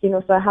 Wow.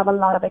 So I have a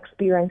lot of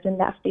experience in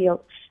that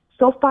field.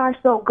 So far,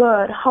 so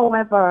good.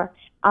 However,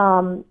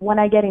 when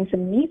I get into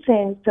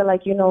meetings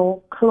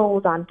to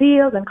close on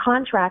deals and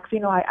contracts,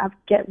 I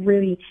get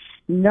really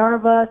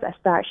nervous. I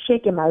start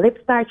shaking, my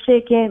lips start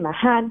shaking, my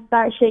hands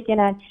start shaking,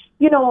 and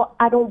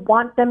I don't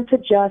want them to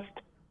just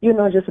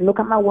look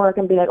at my work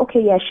and be like,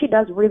 okay, yeah, she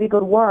does really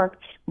good work,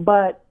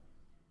 but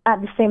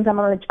at the same time,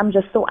 I'm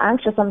just so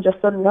anxious, I'm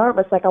just so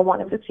nervous, I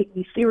want them to take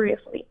me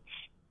seriously.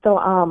 So,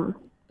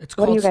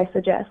 what do you guys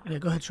suggest? Yeah,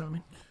 go ahead,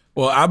 Charlamagne.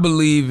 Well, I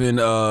believe in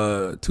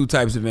two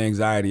types of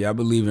anxiety. I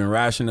believe in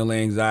rational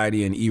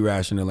anxiety and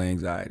irrational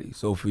anxiety.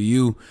 So for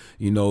you,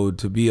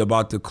 to be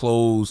about to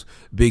close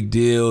big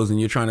deals and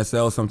you're trying to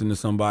sell something to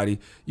somebody,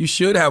 you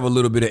should have a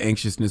little bit of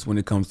anxiousness when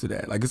it comes to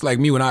that. Like, it's like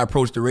me when I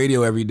approach the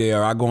radio every day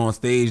or I go on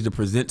stage to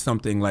present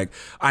something. Like,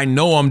 I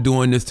know I'm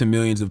doing this to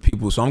millions of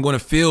people, so I'm going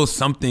to feel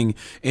something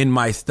in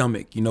my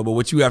stomach, but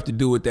what you have to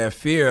do with that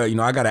fear,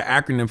 I got an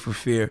acronym for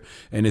fear,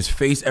 and it's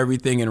face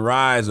everything and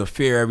rise, or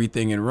fear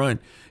everything and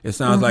run. It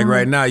sounds like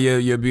right now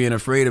you're being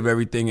afraid of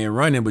everything and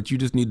running, but you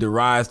just need to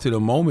rise to the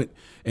moment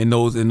in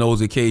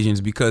those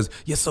occasions, because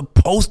you're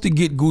supposed to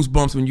get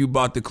goosebumps when you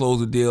about to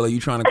close a deal or you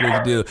trying to close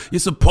a deal. You're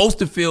supposed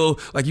to feel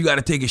like you got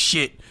to take a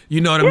shit.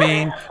 You know what I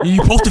mean?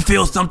 You're supposed to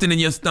feel something in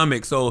your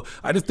stomach. So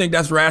I just think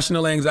that's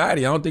rational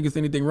anxiety. I don't think it's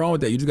anything wrong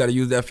with that. You just got to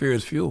use that fear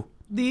as fuel.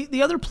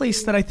 The other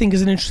place that I think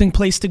is an interesting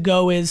place to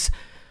go is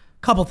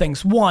a couple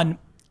things. One,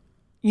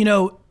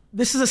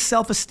 this is a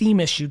self-esteem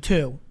issue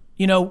too.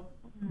 You're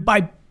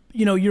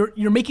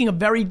making a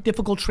very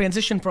difficult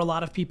transition for a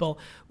lot of people,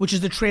 which is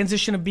the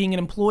transition of being an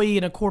employee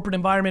in a corporate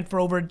environment for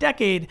over a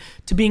decade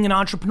to being an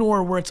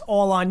entrepreneur where it's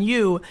all on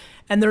you.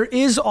 And there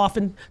is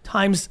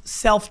oftentimes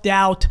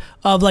self-doubt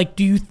of like,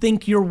 do you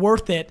think you're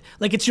worth it?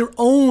 Like, it's your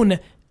own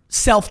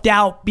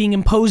self-doubt being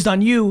imposed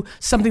on you,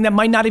 something that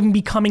might not even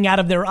be coming out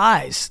of their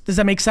eyes. Does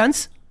that make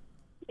sense?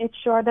 It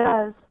sure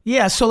does.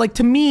 Yeah, so like,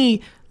 to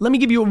me, let me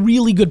give you a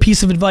really good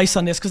piece of advice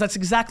on this, because that's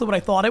exactly what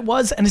I thought it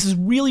was, and this has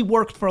really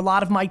worked for a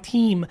lot of my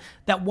team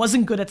that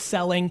wasn't good at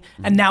selling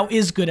and now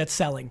is good at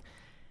selling.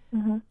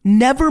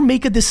 Never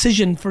make a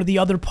decision for the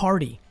other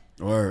party.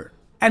 Word.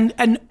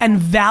 And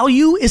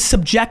value is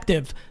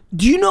subjective.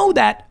 Do you know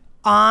that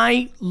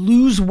I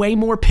lose way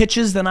more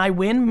pitches than I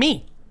win?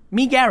 Me,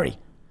 Gary,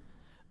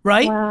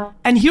 right? Wow.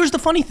 And here's the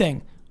funny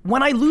thing.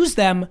 When I lose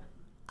them,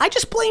 I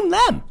just blame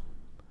them.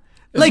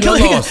 I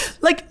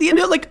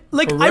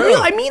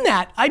mean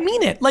that. I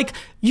mean it. Like,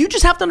 you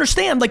just have to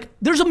understand, like,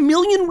 there's a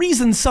million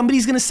reasons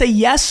somebody's going to say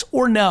yes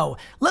or no.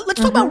 Let's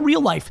talk about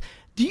real life.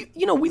 We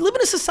live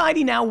in a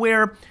society now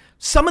where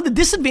some of the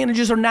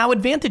disadvantages are now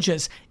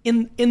advantages.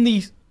 In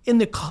the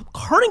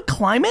current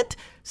climate,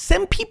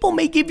 some people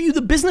may give you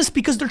the business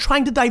because they're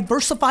trying to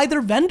diversify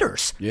their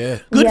vendors. Yeah.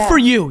 Good for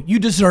you. You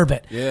deserve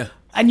it. Yeah.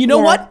 And you know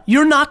what?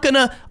 You're not going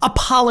to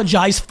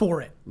apologize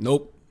for it.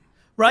 Nope.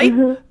 Right?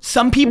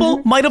 Some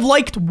people might have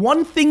liked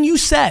one thing you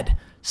said.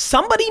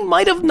 Somebody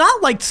might have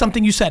not liked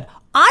something you said.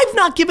 I've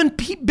not given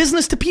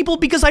business to people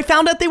because I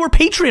found out they were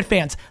Patriot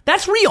fans.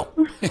 That's real.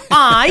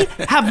 I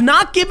have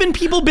not given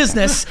people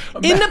business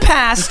in the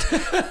past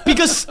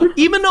because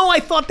even though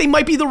I thought they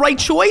might be the right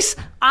choice,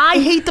 I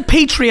hate the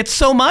Patriots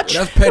so much.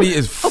 That's petty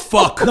as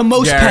fuck. The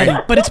most Gary.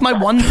 petty. But it's my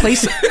one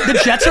place. The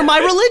Jets are my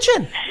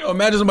religion. Yo,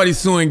 imagine somebody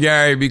suing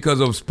Gary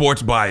because of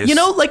sports bias.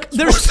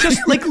 There's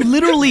just like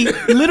literally,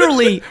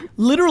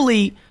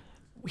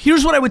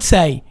 here's what I would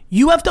say.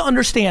 You have to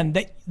understand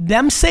that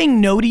them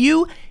saying no to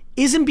you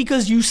isn't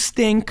because you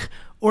stink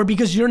or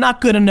because you're not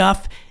good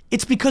enough.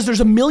 It's because there's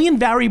a million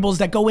variables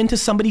that go into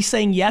somebody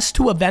saying yes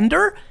to a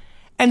vendor.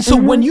 And so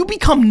when you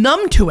become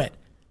numb to it,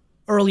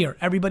 earlier,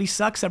 everybody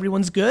sucks,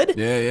 everyone's good.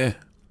 Yeah.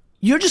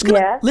 You're just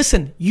gonna,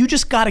 listen, you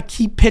just gotta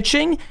keep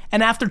pitching.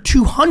 And after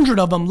 200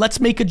 of them, let's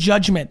make a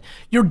judgment.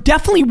 You're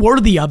definitely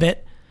worthy of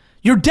it.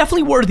 You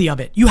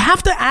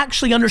have to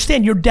actually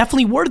understand you're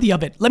definitely worthy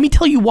of it. Let me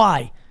tell you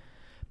why.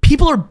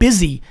 People are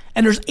busy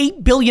and there's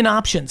 8 billion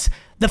options.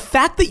 The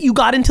fact that you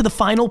got into the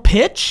final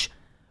pitch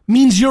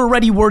means you're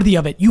already worthy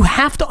of it. You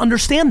have to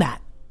understand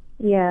that.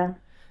 Yeah.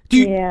 Do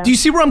you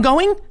see where I'm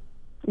going?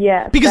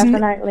 Yeah,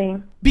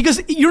 definitely.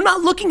 Because you're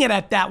not looking at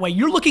it that way.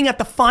 You're looking at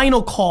the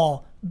final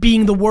call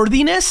being the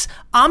worthiness.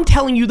 I'm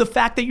telling you the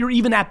fact that you're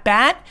even at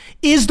bat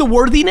is the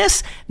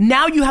worthiness.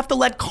 Now you have to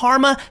let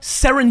karma,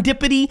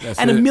 serendipity,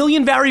 a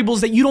million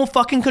variables that you don't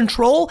fucking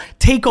control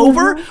take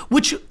over,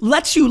 which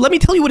lets you, let me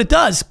tell you what it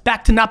does.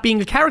 Back to not being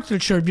a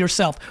caricature of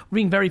yourself. We're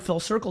being very full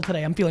circle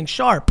today. I'm feeling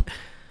sharp.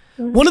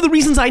 One of the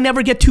reasons I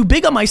never get too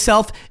big on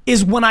myself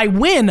is when I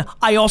win,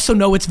 I also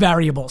know it's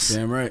variables.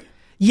 Damn right.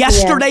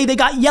 Yesterday, they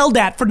got yelled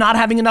at for not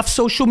having enough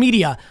social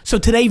media. So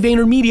today,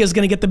 VaynerMedia is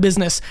going to get the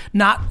business,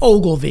 not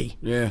Ogilvy.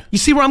 Yeah. You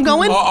see where I'm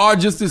going? Or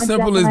just as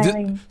simple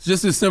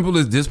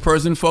as this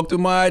person fucked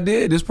with my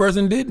idea. This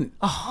person didn't.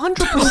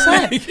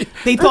 100%.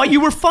 They thought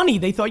you were funny.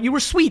 They thought you were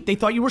sweet. They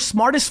thought you were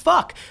smart as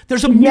fuck.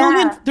 There's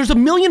a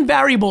million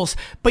variables,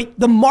 but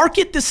the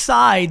market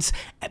decides.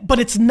 But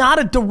it's not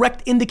a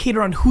direct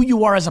indicator on who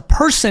you are as a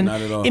person.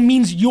 Not at all. It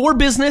means your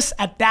business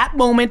at that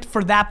moment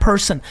for that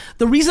person.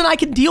 The reason I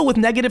can deal with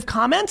negative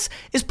comments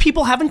is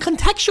people haven't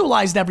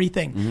contextualized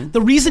everything. The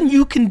reason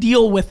you can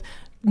deal with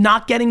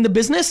not getting the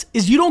business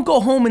is you don't go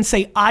home and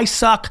say, I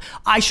suck,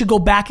 I should go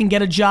back and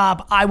get a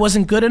job, I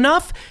wasn't good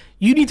enough.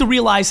 You need to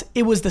realize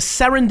it was the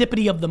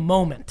serendipity of the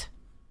moment.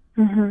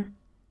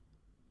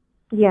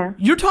 Yeah.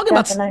 You're talking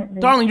about,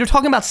 darling, you're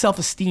talking about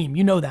self-esteem.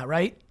 You know that,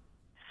 right?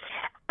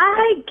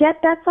 I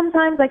get that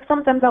sometimes. Like,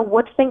 sometimes I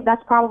would think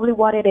that's probably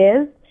what it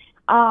is.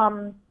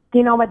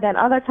 But then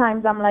other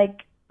times I'm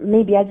like,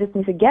 maybe I just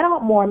need to get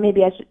out more.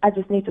 Maybe I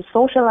just need to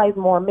socialize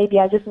more. Maybe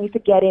I just need to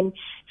get in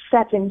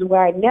settings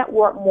where I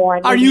network more.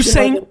 And are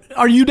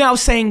you now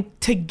saying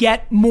to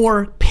get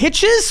more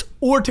pitches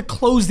or to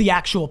close the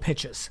actual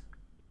pitches?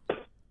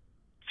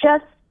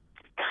 Just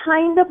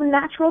kind of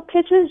natural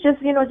pitches,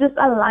 just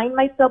align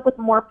myself with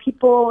more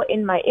people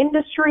in my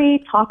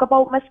industry, talk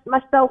about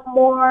myself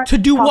more. To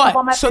do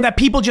what? So that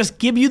people just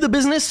give you the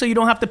business so you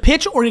don't have to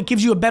pitch, or it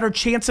gives you a better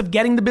chance of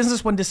getting the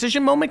business when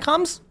decision moment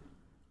comes?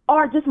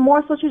 Or just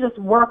more so to just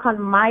work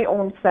on my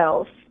own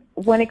self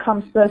when it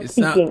comes to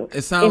speaking.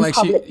 It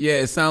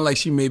sounds like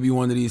she may be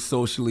one of these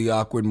socially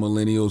awkward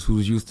millennials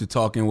who's used to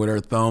talking with her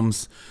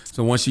thumbs.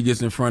 So once she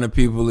gets in front of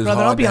people, it's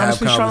hard to have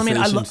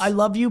conversations. Charlamagne, I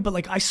love you, but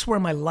like I swear,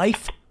 my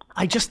life,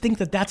 I just think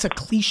that that's a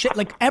cliche.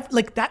 Like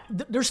that,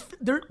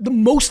 the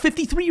most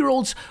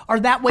 53-year-olds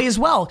are that way as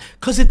well,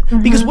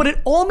 because what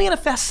it all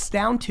manifests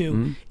down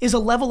to is a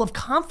level of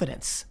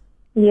confidence.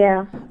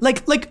 Yeah.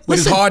 Like. But listen,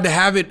 it's hard to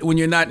have it when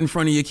you're not in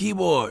front of your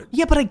keyboard.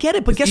 Yeah, but I get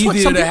it. But guess what?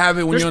 It's easier to have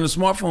it when you're on the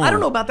smartphone. I don't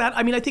know about that.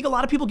 I mean, I think a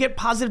lot of people get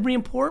positive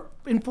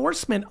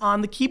reinforcement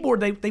on the keyboard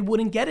they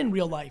wouldn't get in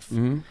real life.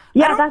 Mm-hmm.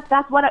 Yeah,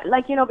 that's what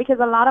because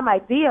a lot of my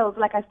deals,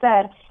 like I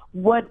said,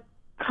 would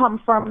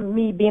come from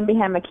me being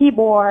behind my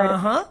keyboard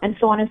and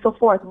so on and so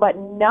forth. But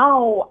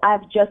now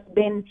I've just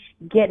been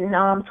getting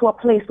to a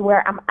place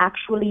where I'm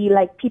actually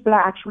people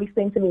are actually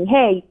saying to me,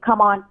 hey,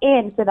 come on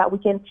in so that we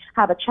can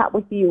have a chat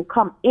with you.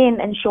 Come in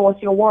and show us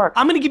your work.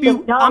 I'm gonna give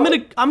you I'm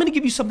gonna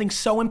give you something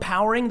so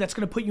empowering that's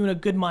gonna put you in a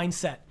good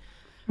mindset.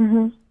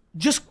 Mm-hmm.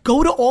 Just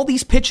go to all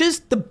these pitches.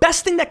 The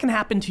best thing that can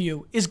happen to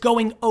you is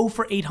going 0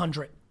 for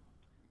 800.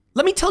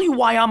 Let me tell you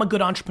why I'm a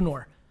good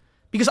entrepreneur.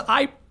 Because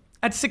I,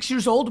 at 6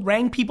 years old,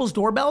 rang people's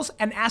doorbells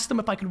and asked them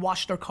if I could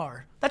wash their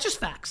car. That's just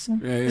facts. Yeah.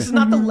 This is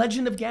not the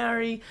legend of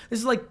Gary. This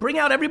is like bring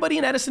out everybody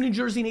in Edison, New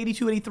Jersey in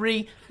 82,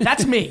 83.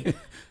 That's me.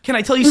 Can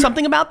I tell you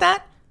something about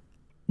that?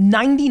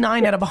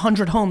 99 out of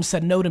 100 homes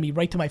said no to me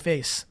right to my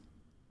face.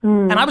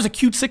 And I was a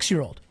cute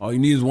 6-year-old. All you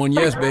need is one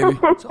yes, baby.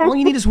 So all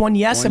you need is one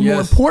yes,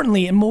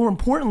 more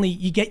importantly,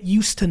 you get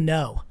used to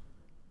no.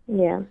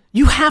 Yeah.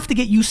 You have to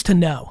get used to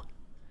no.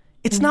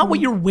 It's not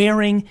what you're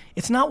wearing.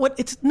 It's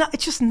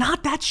just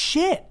not that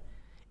shit.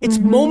 It's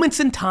moments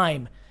in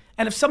time.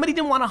 And if somebody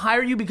didn't want to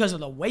hire you because of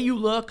the way you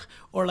look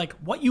or like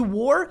what you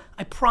wore,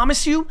 I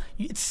promise you,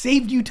 it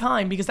saved you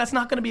time because that's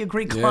not going to be a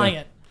great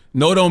client.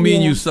 No don't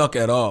mean you suck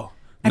at all.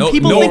 And no,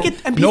 people think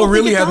it. And people no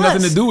really think it has does.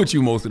 nothing to do with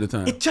you most of the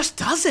time. It just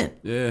doesn't.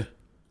 Yeah.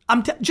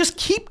 Just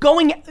keep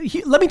going.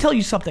 Let me tell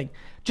you something.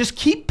 Just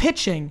keep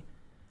pitching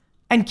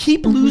and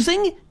keep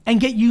losing and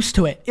get used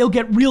to it. It'll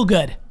get real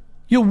good.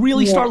 You'll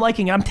really start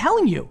liking it. I'm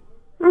telling you.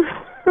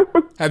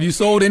 Have you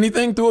sold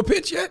anything through a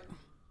pitch yet?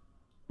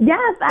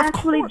 Yes, I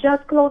actually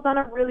just closed on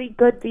a really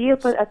good deal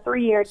for a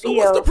 3-year deal. So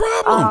what's the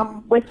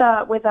problem? With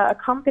a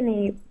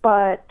company,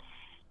 but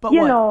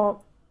you what?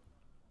 know,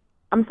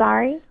 I'm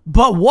sorry.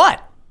 But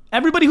what?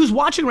 Everybody who's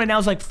watching right now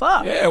is like,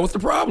 fuck. Yeah, what's the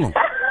problem?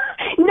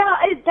 No,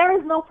 there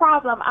is no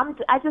problem.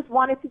 I just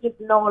wanted to just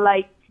know,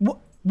 like,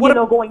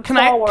 going can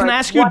forward. Can I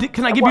ask you?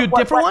 Can I give you a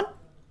different one?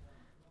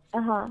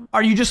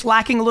 Are you just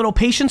lacking a little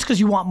patience because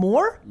you want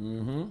more?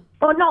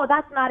 Oh no,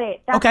 that's not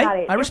it. That's not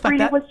it. I respect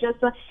that.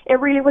 It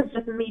really was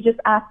just me just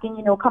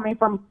asking, coming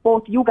from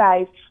both you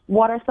guys,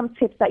 what are some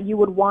tips that you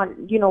would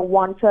want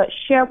to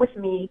share with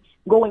me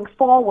going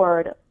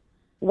forward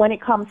when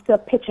it comes to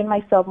pitching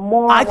myself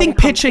more? I think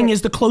pitching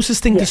is the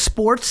closest thing to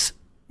sports.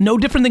 No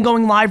different than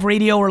going live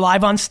radio or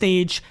live on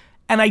stage.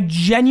 And I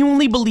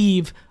genuinely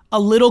believe a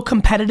little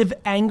competitive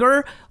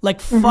anger, like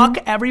fuck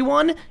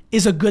everyone,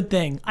 is a good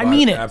thing. I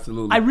mean it.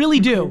 Absolutely. I really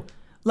do.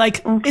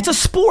 Like, it's a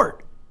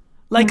sport.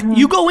 Like,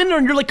 you go in there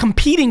and you're like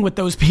competing with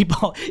those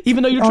people,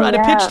 even though you're trying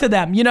to pitch to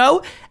them,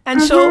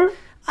 And so,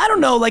 I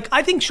don't know, like,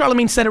 I think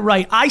Charlamagne said it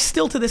right. I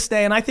still to this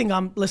day, and I think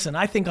I'm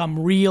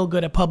real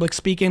good at public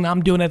speaking.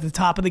 I'm doing it at the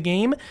top of the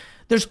game.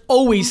 There's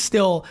always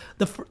still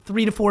the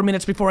 3 to 4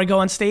 minutes before I go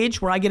on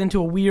stage where I get into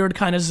a weird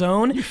kind of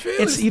zone. You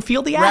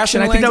feel the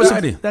action. I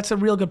think that's a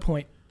real good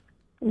point.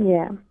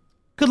 Yeah.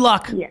 Good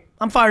luck. Yeah.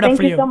 I'm fired up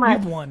for you. So much.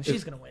 You've won.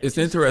 She's gonna win. It's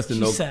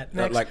interesting though. She's set.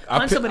 Next. Like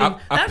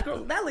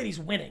that lady's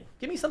winning.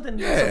 Give me something.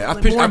 Yeah, I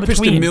something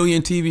pitched a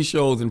million TV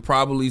shows and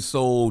probably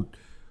sold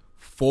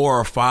 4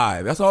 or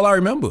 5. That's all I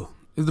remember.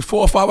 Is the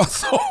 4 or 5 I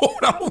sold.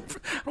 I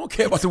don't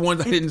care about the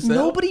ones I didn't sell.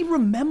 Nobody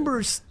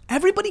remembers.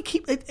 Everybody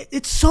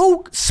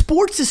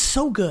sports is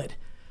so good.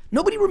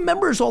 Nobody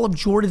remembers all of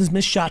Jordan's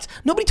missed shots.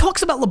 Nobody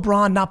talks about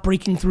LeBron not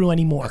breaking through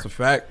anymore. That's a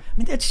fact. I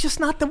mean, it's just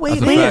not the way it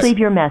is. Please leave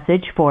your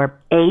message for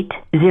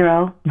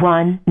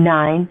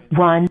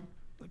 80191.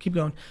 Keep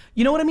going.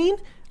 You know what I mean?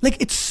 Like,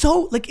 it's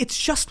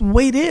just the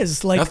way it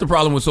is. Like, that's the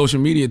problem with social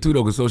media too,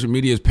 though, because social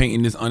media is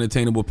painting this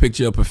unattainable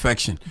picture of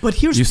perfection.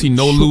 But you see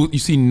no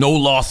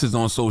losses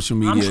on social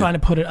media. I'm trying to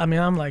put it. I mean,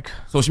 I'm like,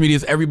 social media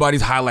is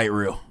everybody's highlight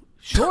reel.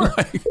 Sure.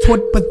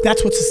 But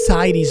that's what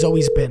society's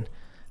always been.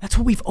 That's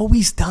what we've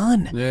always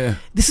done. Yeah.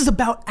 This is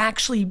about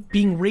actually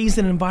being raised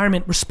in an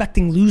environment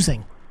respecting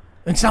losing.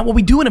 It's not what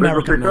we do in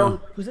America.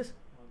 No. Who's this?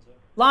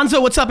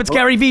 Lonzo, what's up? It's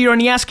Gary V. You're on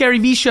the Ask Gary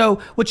V show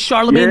with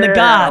Charlamagne the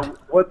God.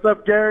 What's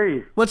up,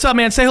 Gary? What's up,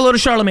 man? Say hello to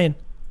Charlamagne.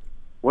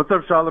 What's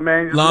up,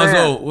 Charlamagne?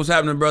 Lonzo, Man, what's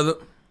happening, brother?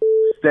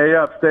 stay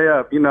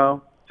up. You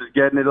know, just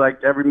getting it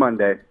like every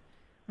Monday.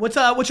 What's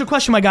your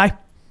question, my guy?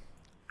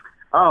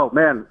 Oh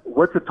man,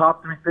 what's the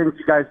top 3 things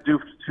you guys do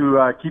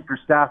to keep your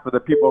staff or the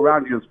people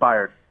around you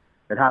inspired?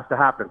 It has to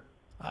happen.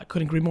 I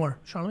couldn't agree more.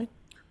 Charlamagne?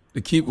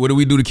 What do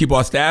we do to keep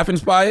our staff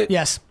inspired?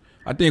 Yes.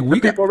 I think The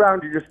people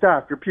around you, your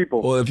staff, your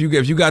people. Well, if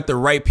you got the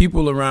right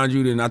people around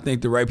you, then I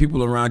think the right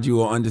people around you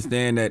will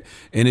understand that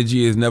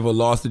energy is never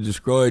lost or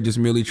destroyed, just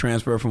merely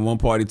transferred from one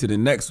party to the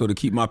next. So to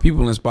keep my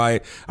people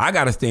inspired, I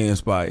gotta stay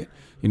inspired.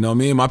 You know what I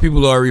mean? My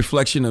people are a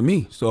reflection of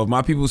me. So if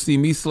my people see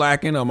me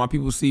slacking, or my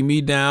people see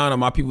me down, or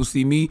my people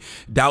see me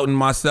doubting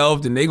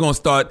myself, then they gonna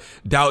start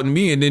doubting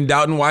me and then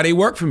doubting why they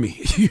work for me.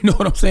 You know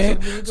what I'm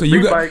saying? So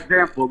lead by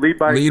example. Lead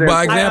by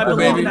example. I believe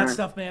baby. in that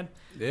stuff, man.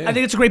 Yeah. I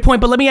think it's a great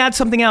point, but let me add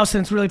something else,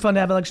 and it's really fun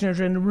to have Alex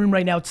Nerger in the room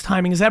right now. It's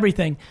timing is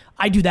everything.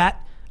 I do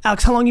that.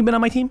 Alex, how long you been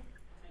on my team?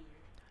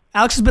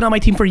 Alex has been on my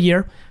team for a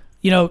year.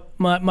 You know,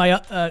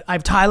 I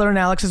have Tyler and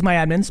Alex as my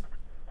admins.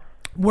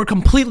 We're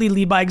completely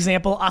lead by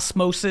example,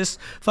 osmosis,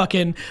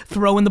 fucking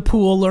throw in the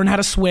pool, learn how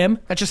to swim.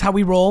 That's just how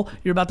we roll.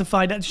 You're about to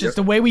find out. It's just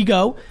the way we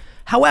go.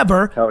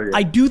 However, yeah.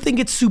 I do think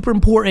it's super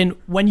important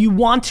when you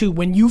want to,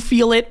 when you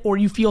feel it or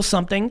you feel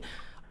something.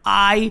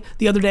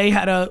 The other day,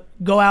 had to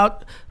go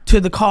out to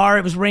the car.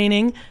 It was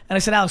raining. And I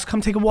said, Alex,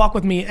 come take a walk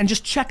with me. And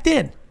just checked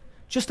in.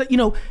 Just that, you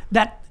know,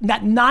 that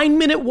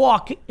 9-minute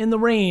walk in the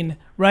rain,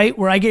 right?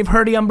 Where I gave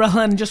her the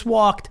umbrella and just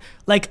walked.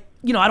 Like,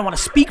 you know, I don't want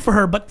to speak for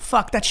her, but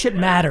fuck, that shit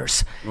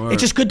matters. Right.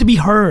 It's just good to be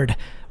heard,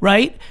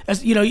 right?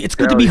 As you know, it's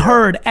good to be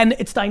heard, and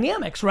it's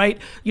dynamics, right?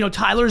 You know,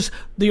 Tyler's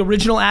the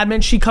original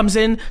admin. She comes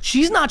in.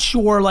 She's not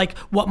sure like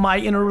what my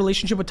inner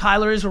relationship with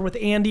Tyler is, or with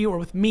Andy, or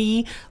with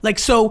me. Like,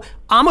 so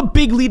I'm a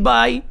big lead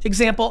by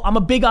example. I'm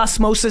a big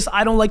osmosis.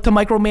 I don't like to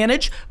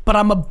micromanage, but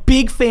I'm a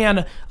big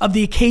fan of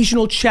the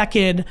occasional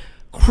check-in.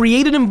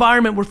 Create an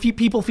environment where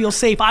people feel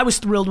safe. I was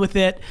thrilled with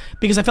it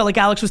because I felt like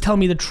Alex was telling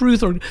me the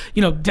truth, or,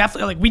 you know,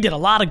 definitely, like, we did a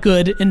lot of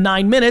good in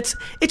 9 minutes.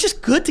 It's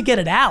just good to get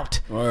it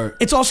out. Right.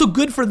 It's also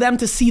good for them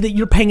to see that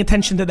you're paying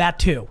attention to that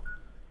too.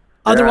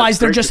 Otherwise,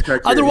 they're just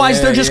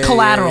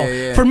collateral.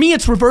 Yeah. For me,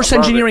 it's reverse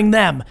engineering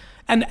them.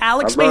 And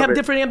Alex may love have it.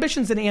 different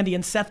ambitions than Andy,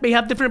 and Seth may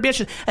have different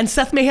ambitions. And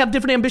Seth may have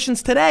different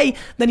ambitions today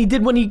than he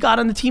did when he got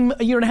on the team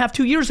a year and a half,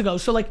 2 years ago.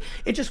 So like,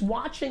 it's just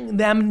watching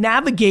them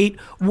navigate.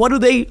 What are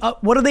they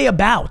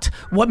about?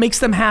 What makes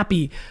them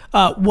happy?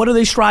 What are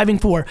they striving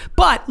for?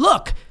 But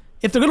look,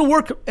 if they're going to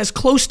work as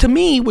close to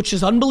me, which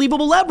is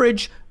unbelievable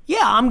leverage,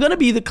 yeah, I'm going to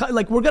be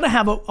we're going to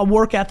have a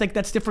work ethic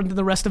that's different than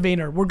the rest of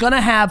Vayner. We're going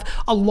to have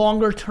a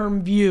longer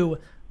term view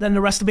than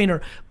the rest of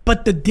Vayner.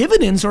 But the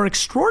dividends are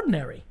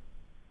extraordinary.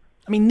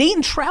 I mean, Nate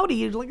and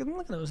Trouty, look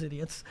at those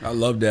idiots. I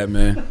love that,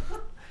 man.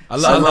 I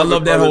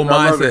love that whole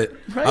mindset.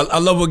 Right? I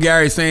love what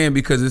Gary's saying,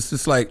 because it's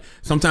just like,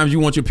 sometimes you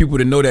want your people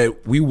to know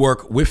that we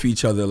work with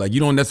each other. Like, you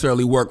don't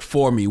necessarily work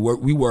for me.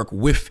 We work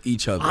with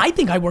each other. I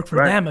think I work for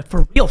them,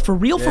 for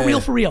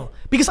real.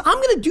 Because I'm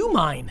going to do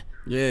mine.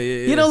 Yeah.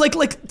 You know,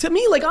 like to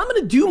me, like, I'm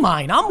going to do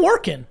mine. I'm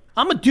working.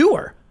 I'm a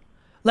doer.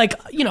 Like,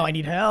 you know, I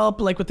need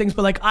help, like, with things.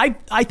 But like,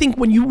 I think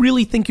when you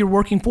really think you're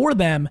working for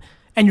them,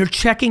 and you're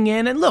checking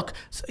in, and look,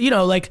 you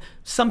know, like,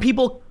 some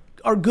people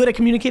are good at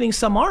communicating,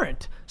 some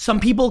aren't. Some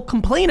people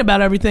complain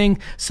about everything,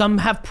 some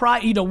have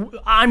pride. You know,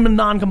 I'm a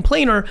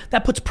non-complainer.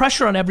 That puts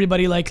pressure on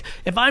everybody. Like,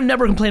 if I'm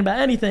never complaining about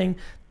anything,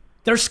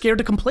 they're scared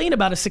to complain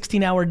about a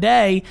 16-hour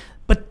day,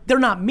 but they're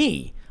not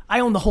me. I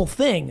own the whole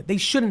thing. They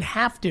shouldn't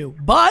have to.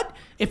 But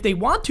if they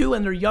want to,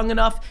 and they're young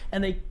enough,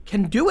 and they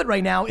can do it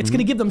right now, it's going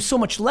to give them so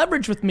much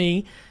leverage with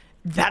me.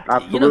 That,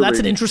 you know, that's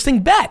an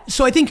interesting bet.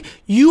 So I think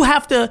you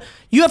have to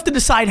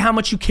decide how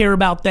much you care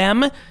about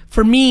them.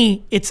 For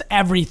me, it's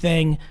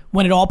everything.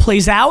 When it all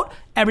plays out,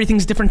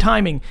 everything's different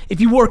timing. If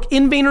you work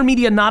in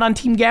VaynerMedia, not on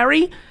Team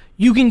Gary,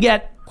 you can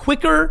get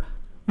quicker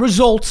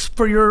results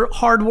for your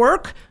hard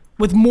work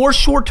with more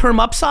short-term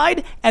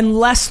upside and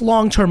less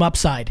long-term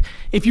upside.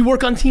 If you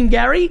work on Team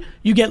Gary,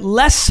 you get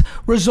less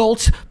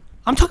results.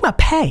 I'm talking about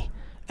pay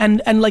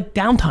and like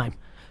downtime.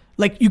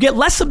 Like, you get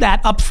less of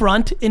that up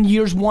front in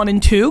years 1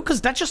 and 2,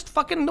 because that's just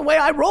fucking the way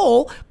I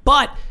roll.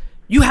 But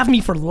you have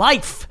me for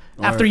life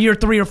after year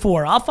 3 or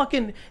 4.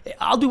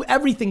 I'll do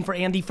everything for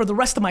Andy for the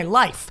rest of my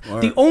life.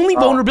 The only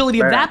vulnerability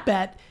of that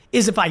bet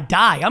is if I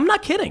die. I'm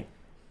not kidding.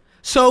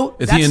 So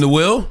is he in the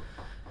will?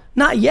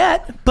 Not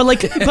yet, but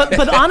like,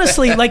 but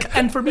honestly, like,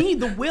 and for me,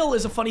 the will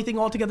is a funny thing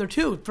altogether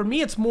too. For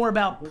me, it's more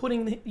about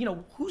putting, you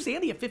know, who's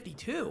Andy at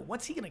 52?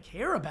 What's he gonna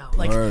care about?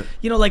 Like,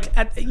 you know, like,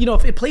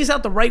 if it plays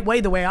out the right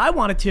way, the way I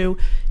want it to,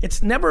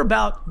 it's never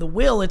about the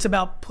will. It's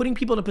about putting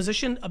people in a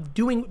position of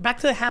doing, back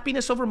to the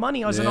happiness over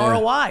money as an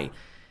ROI.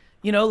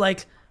 You know,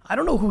 like, I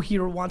don't know who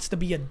here wants to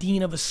be a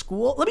dean of a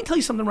school. Let me tell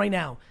you something right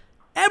now.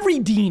 Every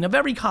dean of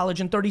every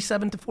college in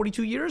 37 to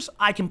 42 years,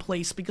 I can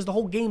place, because the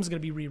whole game's gonna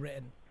be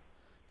rewritten.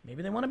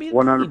 Maybe they want to be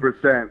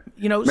 100%.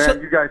 You know,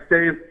 man, you guys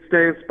stay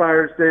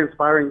inspired, stay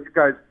inspiring. You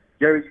guys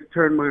Gary, you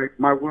turned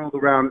my world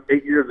around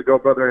 8 years ago,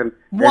 brother. And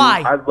Why?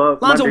 And I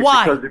love Lonzo, Mondays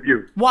why? because of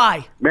you.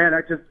 Why? Man,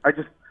 I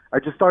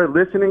just started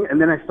listening,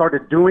 and then I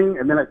started doing,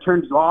 and then I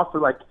turned you off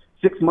for like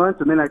 6 months,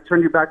 and then I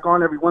turned you back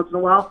on every once in a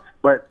while.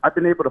 But I've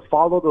been able to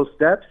follow those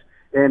steps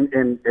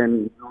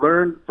and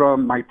learn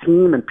from my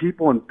team and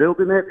people and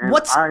building it. And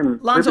I'm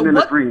living in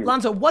a dream.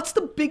 Lonzo, what's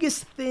the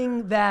biggest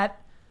thing that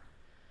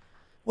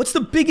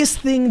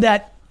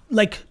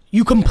like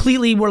you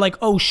completely were like,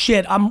 oh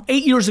shit, I'm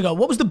 8 years ago.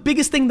 What was the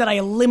biggest thing that I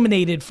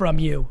eliminated from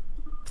you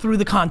through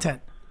the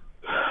content?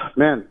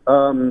 Man,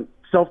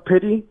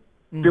 self-pity,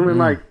 feeling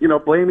like,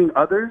 blaming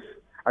others.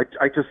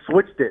 I just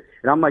switched it.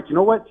 And I'm like, you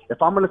know what?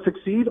 If I'm going to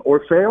succeed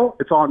or fail,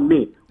 it's on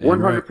me.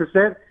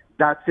 100%,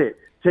 that's it.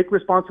 Take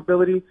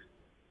responsibility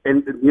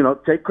and,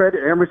 take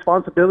credit and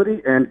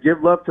responsibility and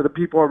give love to the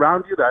people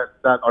around you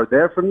that are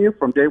there from you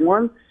from day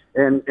one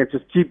and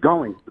just keep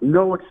going.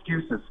 No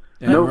excuses.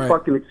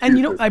 Fucking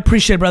excuses. And I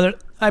appreciate it, brother.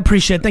 I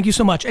appreciate it. Thank you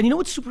so much. And you know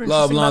what's super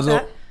interesting about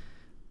that?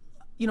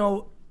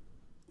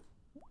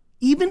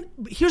 Even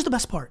here's the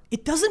best part.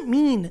 It doesn't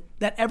mean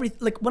that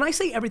when I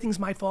say everything's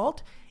my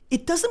fault,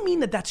 it doesn't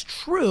mean that that's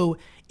true.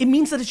 It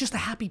means that it's just a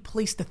happy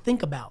place to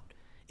think about.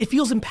 It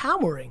feels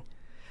empowering.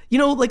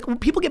 Like when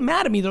people get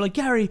mad at me, they're like,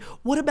 Gary,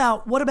 what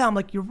about? I'm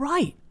like, you're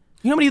right.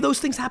 You know how many of those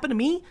things happen to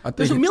me?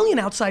 There's a million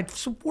outside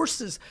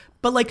forces,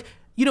 but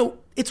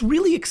it's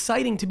really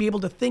exciting to be able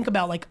to think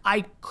about like,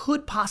 I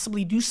could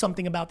possibly do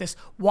something about this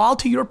while,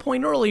 to your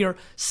point earlier,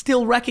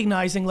 still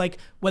recognizing like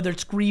whether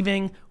it's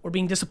grieving or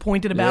being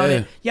disappointed about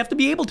it. You have to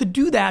be able to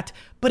do that,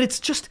 but it's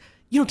just,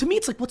 to me,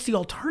 it's like, what's the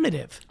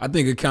alternative? I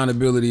think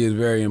accountability is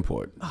very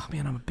important. Oh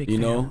man, I'm a big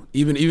fan.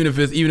 Even if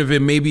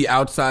it may be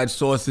outside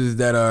sources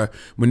that are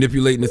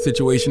manipulating the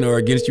situation or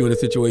against you in a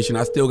situation,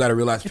 I still got to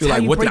feel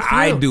like, what did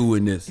I do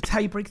in this? It's how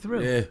you break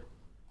through. Yeah.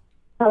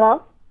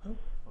 Hello?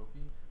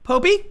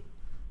 Popey?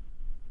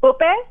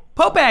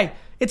 Pope?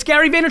 It's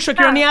Gary Vaynerchuk.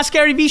 You're on the Ask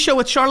Gary Vee show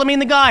with Charlamagne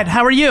the God.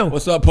 How are you?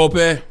 What's up, Pope?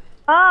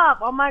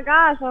 Oh my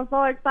gosh, I'm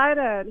so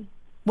excited.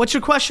 What's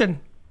your question?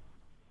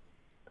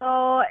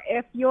 So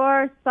if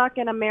you're stuck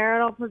in a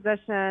marital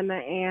position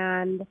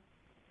and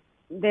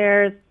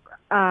there's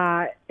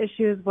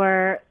issues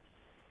where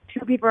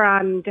two people are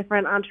on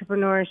different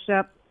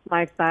entrepreneurship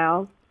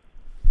lifestyles,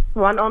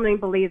 one only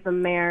believes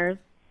in theirs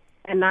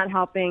and not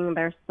helping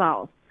their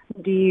spouse,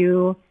 do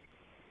you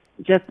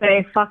just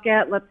say, fuck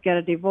it, let's get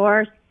a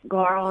divorce, go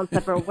our own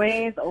separate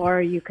ways,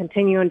 or you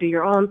continue and do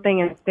your own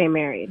thing and stay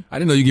married? I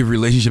didn't know you give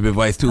relationship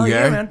advice too,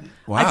 Gary. Yeah, man.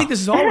 Wow. I think this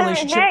is all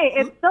relationship. Hey,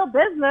 it's still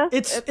business.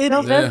 It's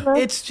still business.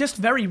 It's just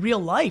very real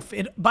life.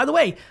 By the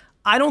way,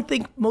 I don't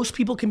think most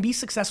people can be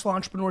successful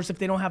entrepreneurs if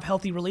they don't have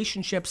healthy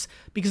relationships,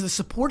 because the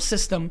support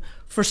system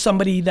for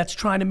somebody that's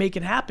trying to make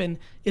it happen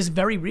is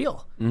very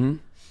real. Mm-hmm.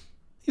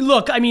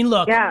 Look,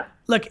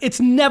 it's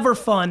never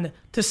fun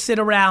to sit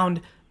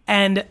around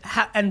and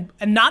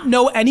not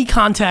know any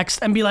context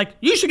and be like,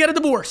 you should get a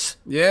divorce.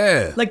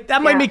 Yeah. Like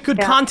that might make good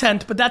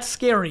content, but that's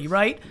scary,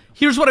 right?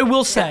 Here's what I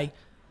will say.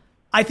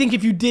 I think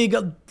if you dig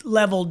a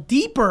level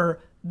deeper,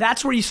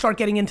 that's where you start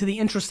getting into the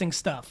interesting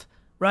stuff,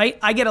 right?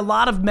 I get a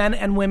lot of men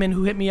and women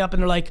who hit me up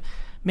and they're like,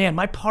 man,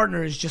 my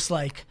partner is just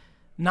like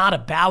not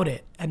about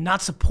it and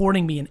not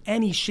supporting me in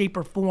any shape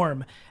or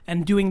form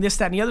and doing this,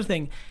 that, and the other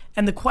thing.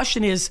 And the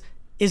question is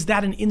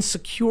that an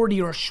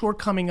insecurity or a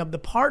shortcoming of the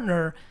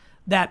partner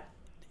that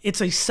it's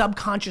a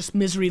subconscious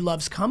misery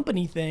loves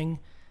company thing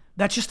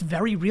that's just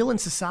very real in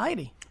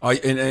society?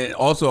 And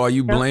also, are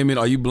you blaming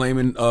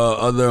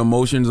other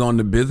emotions on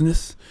the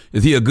business?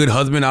 Is he a good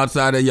husband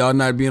outside of y'all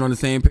not being on the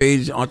same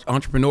page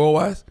entrepreneur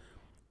wise?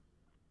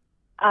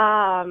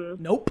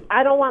 Nope.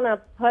 I don't want to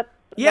put.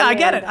 Yeah, I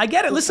get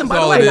it. Listen,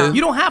 by the way,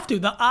 you don't have to.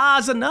 The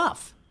ah's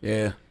enough.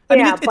 Yeah. I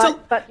mean, enough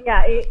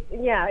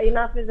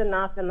is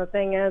enough. And the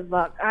thing is,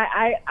 look,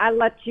 I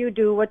let you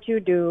do what you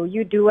do.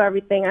 You do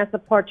everything. I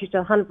support you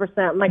to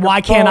 100%. Like,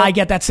 why can't I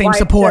get that same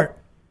support?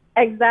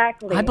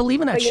 Exactly. I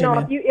believe in that shit,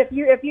 man. If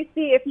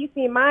you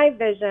see my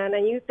vision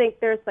and you think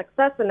there's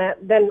success in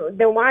it, then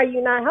why are you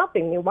not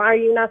helping me? Why are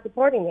you not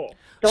supporting me?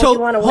 Don't you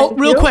want to win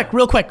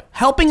real quick.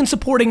 Helping and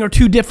supporting are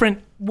two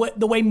different.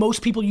 The way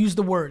most people use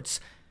the words.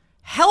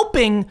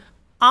 Helping,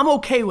 I'm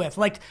okay with.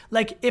 Like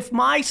if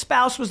my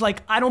spouse was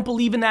like, I don't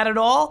believe in that at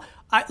all.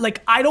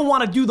 I don't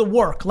want to do the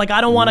work. Like, I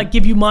don't want to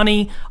give you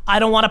money. I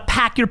don't want to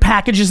pack your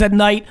packages at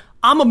night.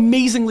 I'm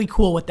amazingly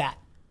cool with that.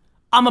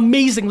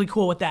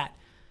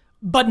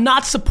 But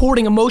not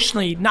supporting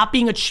emotionally, not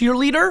being a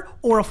cheerleader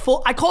or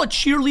I call it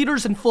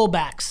cheerleaders and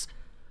fullbacks.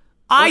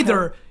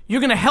 Either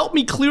you're going to help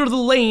me clear the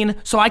lane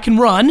so I can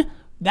run.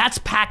 That's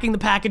packing the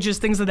packages,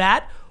 things like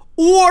that.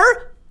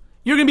 Or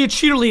you're going to be a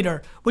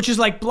cheerleader, which is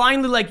like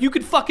blindly like, you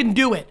could fucking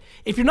do it.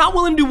 If you're not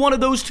willing to do one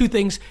of those two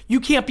things, you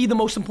can't be the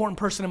most important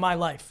person in my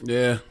life.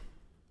 Yeah.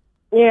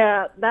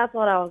 Yeah, that's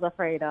what I was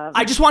afraid of.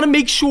 I just want to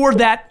make sure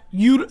that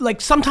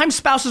sometimes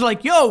spouses are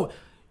like, yo,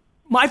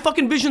 my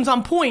fucking vision's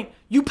on point.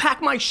 You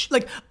pack my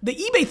like the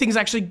eBay thing is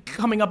actually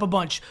coming up a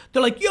bunch.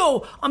 They're like,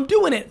 yo, I'm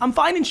doing it. I'm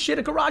finding shit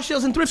at garage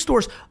sales and thrift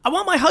stores. I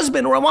want my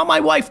husband or I want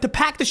my wife to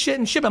pack the shit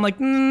and ship. I'm like,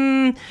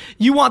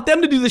 you want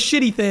them to do the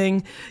shitty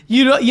thing.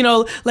 You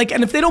know, like,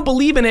 and if they don't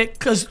believe in it,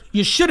 because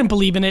you shouldn't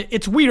believe in it,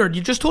 it's weird.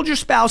 You just told your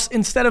spouse,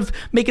 instead of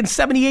making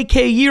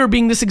 $78K a year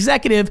being this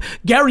executive,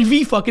 Gary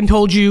V fucking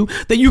told you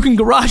that you can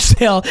garage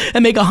sale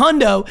and make a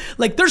hundo.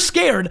 Like, they're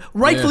scared,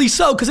 rightfully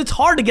so, because it's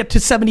hard to get to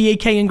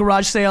 $78K in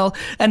garage sale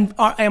and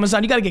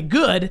Amazon. You got to get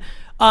good.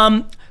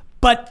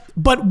 But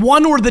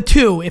one or the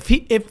two. If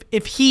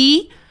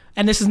he,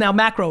 and this is now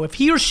macro, if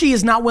he or she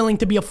is not willing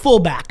to be a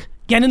fullback,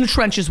 get in the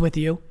trenches with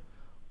you,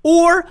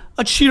 or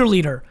a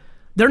cheerleader,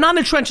 they're not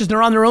in the trenches,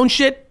 they're on their own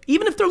shit,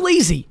 even if they're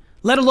lazy,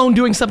 let alone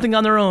doing something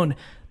on their own.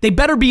 They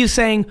better be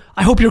saying,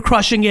 I hope you're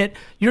crushing it,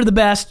 you're the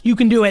best, you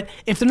can do it.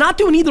 If they're not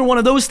doing either one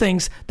of those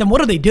things, then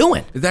what are they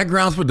doing? Is that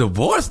grounds for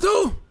divorce,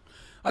 though?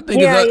 I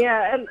think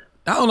yeah. And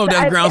I don't know if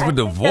that's grounds for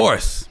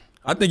divorce.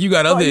 I think you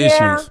got other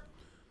issues.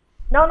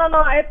 No.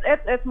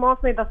 It's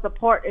mostly the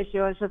support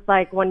issue. It's just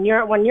like when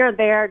you're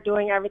there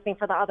doing everything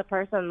for the other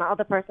person, and the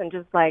other person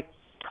just like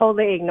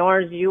totally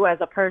ignores you as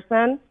a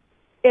person.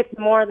 It's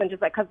more than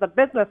just like, because the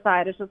business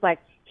side is just like,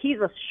 he's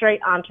a straight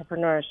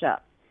entrepreneur,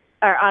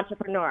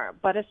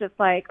 but it's just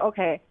like,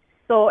 okay,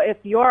 so if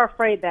you're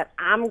afraid that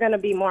I'm gonna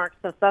be more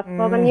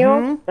successful than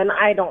you, then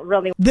I don't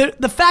really.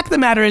 The fact of the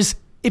matter is,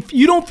 if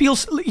you don't feel,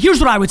 here's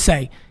what I would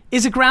say: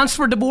 is it grounds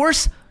for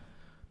divorce?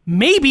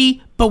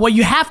 Maybe, but what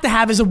you have to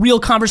have is a real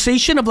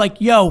conversation of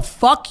like, yo,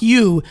 fuck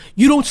you.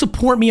 You don't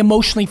support me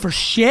emotionally for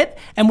shit,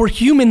 and we're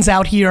humans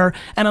out here,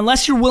 and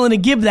unless you're willing to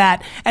give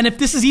that, and if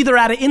this is either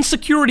out of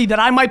insecurity that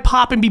I might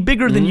pop and be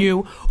bigger than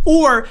you,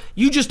 or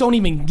you just don't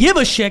even give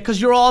a shit because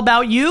you're all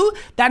about you,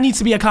 that needs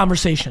to be a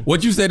conversation.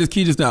 What you said is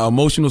key just now,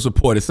 emotional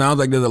support. It sounds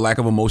like there's a lack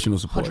of emotional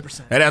support.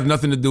 100%. That has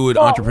nothing to do with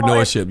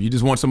entrepreneurship. You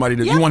just want somebody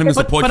to, you want him to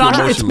support you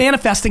emotionally. It's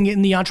manifesting it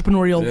in the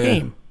entrepreneurial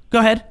game. Go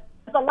ahead.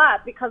 It's a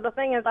lot, because the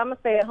thing is, I'm a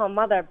stay-at-home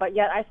mother, but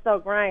yet I still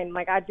grind.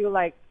 Like, I do,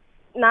 like,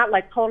 not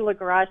like totally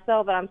garage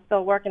sale, but I'm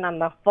still working on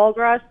the full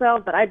garage sale.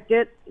 But I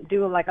did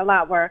do like a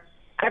lot where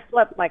I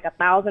flipped like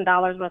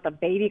 $1,000 worth of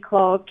baby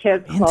clothes,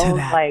 kids' clothes.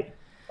 Like,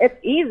 it's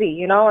easy,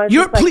 you know. It's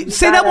You're please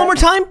say that one more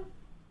time.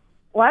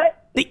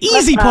 What? The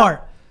easy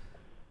part.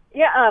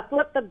 Yeah,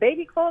 flip the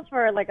baby clothes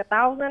for like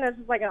 $1,000. It's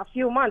just like a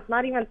few months,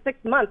 not even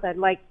 6 months. I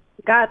like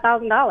got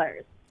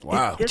 $1,000.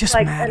 Wow. It just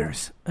like,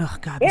 matters. Oh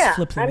God, this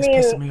flip thing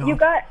is pissing me off. You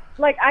got,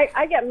 like,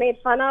 I get made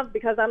fun of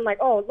because I'm like,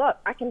 oh, look,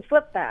 I can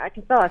flip that. I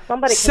can sell it.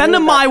 Somebody send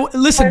them my,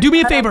 listen, do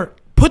me a favor.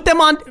 Put them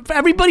on, for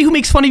everybody who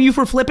makes fun of you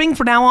for flipping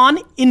from now on,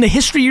 in the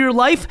history of your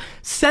life,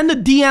 send a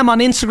DM on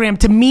Instagram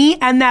to me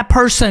and that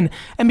person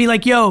and be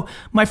like, yo,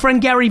 my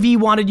friend Gary V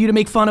wanted you to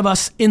make fun of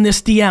us in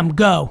this DM.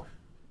 Go.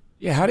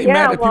 Yeah, how do you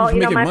mad at people for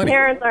making money? My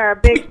parents are a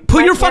big...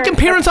 Put your fucking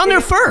parents on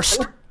there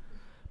first.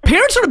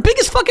 Parents are the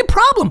biggest fucking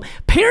problem.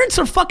 Parents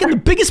are fucking the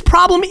biggest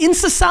problem in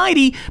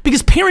society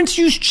because parents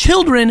use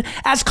children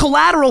as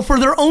collateral for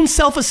their own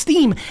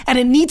self-esteem, and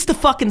it needs to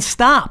fucking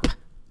stop.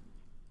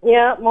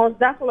 Yeah, most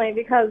definitely,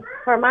 because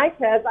for my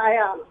kids,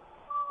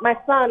 my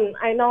son,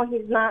 I know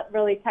he's not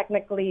really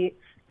technically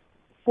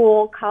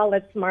full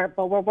college smart,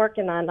 but we're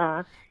working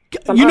on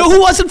you know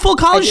who wasn't full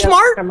college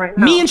smart? Right,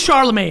 me and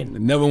Charlamagne.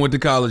 Never went to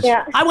college.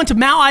 Yeah. I went to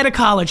Mount Ida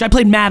College. I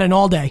played Madden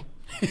all day.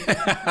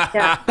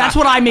 Yeah. That's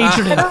what I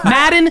majored in.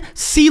 Madden,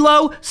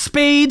 CeeLo,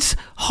 spades,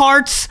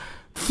 hearts,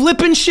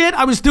 flipping shit.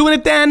 I was doing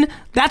it then.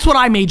 That's what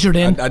I majored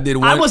in.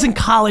 I wasn't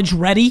college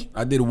ready.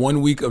 I did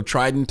 1 week of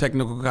Trident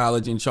Technical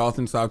College in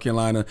Charleston, South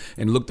Carolina,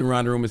 and looked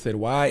around the room and said,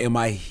 why am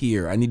I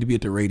here? I need to be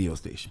at the radio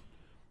station.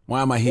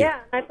 Why am I here?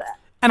 Yeah,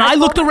 and I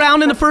looked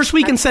around in the first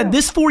week and said,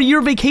 this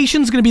 4-year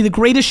vacation is going to be the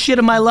greatest shit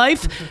of my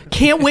life.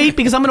 Can't wait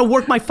because I'm going to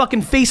work my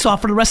fucking face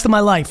off for the rest of my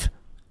life.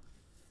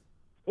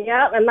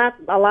 Yeah, and that's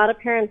a lot of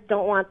parents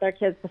don't want their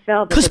kids to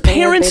fail. Because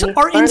parents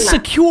are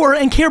insecure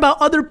and care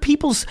about other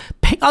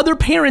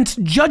parents'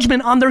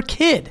 judgment on their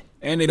kid.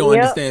 And they don't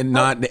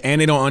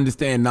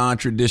understand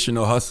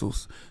non-traditional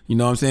hustles. You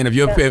know what I'm saying?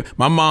 If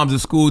my mom's a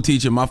school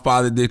teacher, my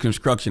father did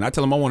construction. I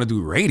tell them I want to do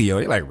radio.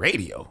 They're like,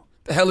 radio?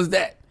 The hell is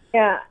that?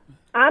 Yeah.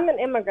 I'm an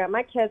immigrant.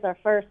 My kids are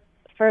first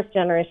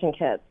generation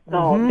kids.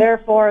 So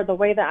therefore, the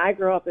way that I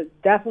grew up is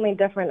definitely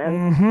different,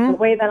 and the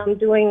way that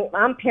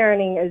I'm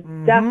parenting is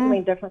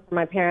definitely different from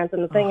my parents.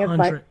 And the thing is,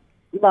 like,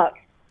 look,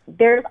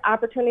 there's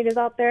opportunities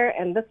out there,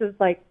 and this is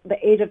like the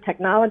age of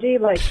technology.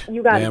 Like,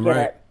 you got to get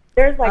it.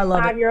 There's like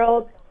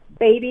 5-year-old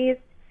babies.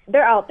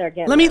 They're out there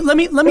getting.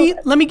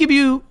 Let me give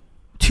you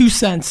 2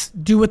 cents.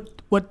 Do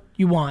what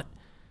you want.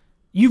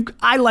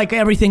 I like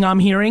everything I'm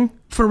hearing,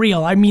 for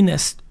real. I mean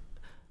this.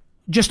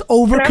 Just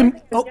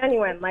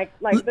genuine. Like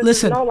this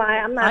listen, is no lie.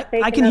 I'm not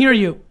faking I can hear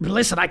you.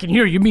 Listen, I can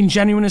hear you. You're being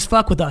genuine as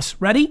fuck with us.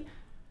 Ready?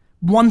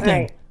 One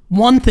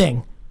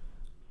thing.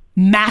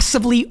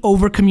 Massively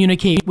over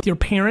communicate with your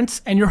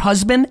parents and your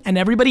husband and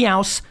everybody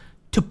else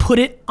to put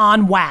it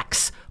on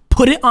wax.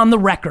 Put it on the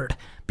record.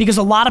 Because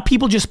a lot of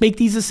people just make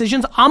these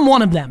decisions. I'm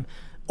one of them.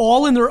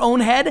 all in their own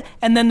head,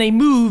 and then they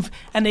move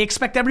and they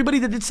expect everybody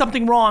that did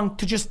something wrong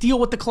to just deal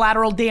with the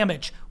collateral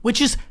damage,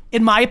 which is,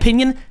 in my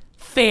opinion,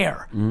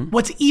 fair.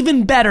 What's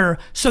even better,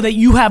 so that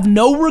you have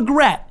no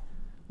regret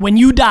when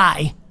you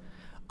die,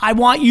 I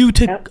want you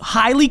to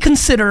highly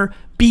consider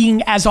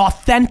being as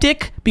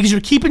authentic, because you're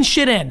keeping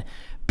shit in,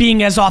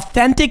 being as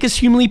authentic as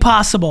humanly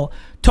possible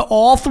to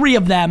all three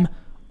of them,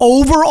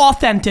 over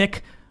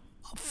authentic.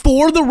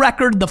 For the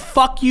record, the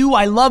fuck you,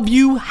 I love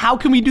you, how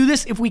can we do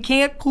this? If we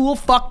can't, cool,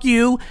 fuck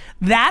you,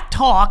 that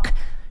talk,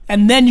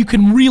 and then you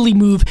can really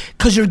move,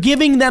 because you're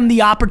giving them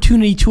the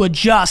opportunity to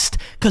adjust,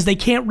 because they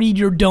can't read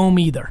your dome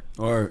either.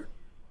 Or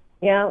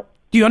Yeah.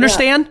 Do you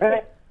understand? Yeah.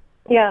 Right.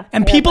 Yeah.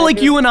 And Yes, people I like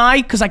do. you and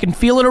I, because I can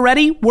feel it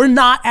already, we're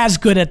not as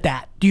good at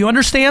that. Do you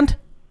understand?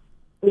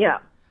 Yeah.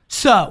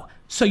 So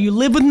you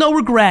live with no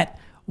regret,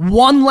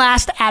 one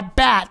last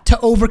at-bat to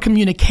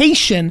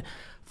over-communication,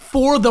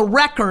 for the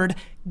record,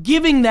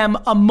 giving them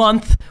a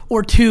month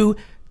or two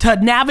to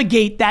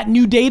navigate that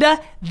new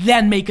data,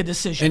 then make a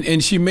decision.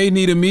 and she may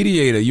need a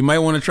mediator. You might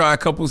want to try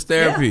couples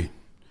therapy.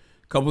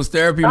 Couples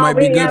therapy might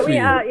be good for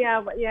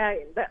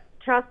you.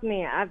 Trust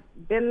me, I've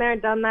been there,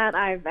 done that.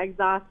 I've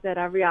exhausted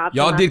every option.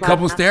 Y'all did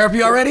couples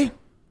therapy already?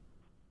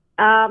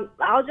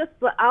 I'll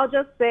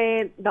just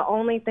say the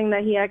only thing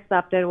that he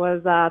accepted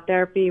was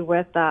therapy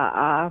with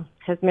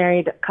his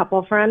married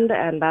couple friend,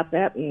 and that's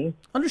it. And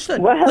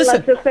Understood. well, Listen,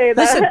 let's just say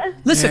that.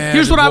 Listen. Yeah,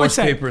 Here's what I would divorce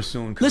say. papers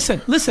soon. Listen.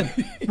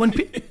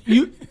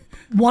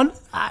 When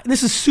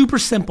this is super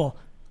simple.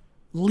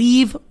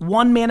 Leave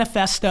one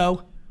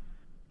manifesto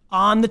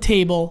on the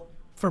table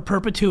for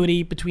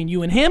perpetuity between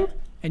you and him,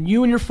 and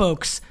you and your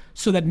folks,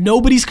 so that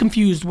nobody's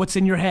confused what's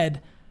in your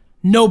head.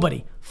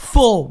 Nobody.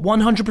 Full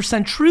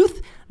 100%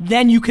 truth.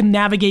 Then you can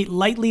navigate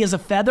lightly as a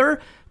feather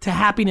to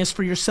happiness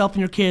for yourself and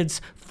your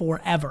kids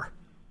forever.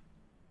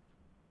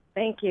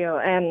 Thank you,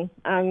 and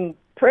I'm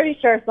pretty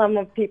sure some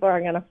of people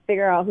are going to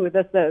figure out who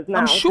this is now.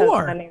 I'm 'cause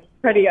sure. My name's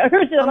pretty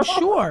original. I'm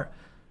sure.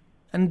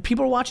 And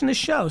people are watching this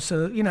show,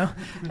 so you know.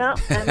 Yeah,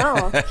 I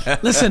know.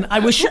 Listen, I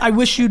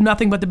wish you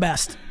nothing but the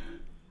best.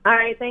 All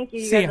right, thank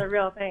you. You See guys ya. are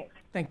real. Thanks.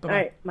 Thanks. All Bye-bye.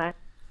 right, bye.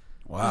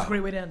 That was a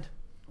great way to end.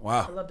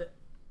 Wow. I loved it.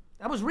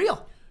 That was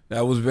real.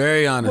 That was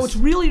very But what's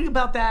honest. really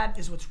about that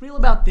is what's real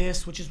about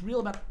this, which is real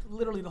about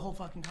literally the whole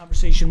fucking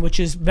conversation, which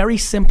is very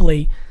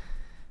simply,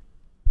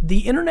 the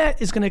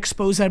internet is going to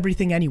expose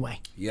everything anyway.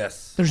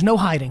 Yes. There's no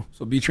hiding.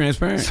 So be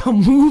transparent. So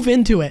move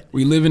into it.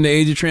 We live in the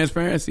age of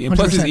transparency. And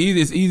plus, it's 100%.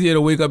 easy. It's easier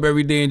to wake up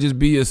every day and just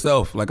be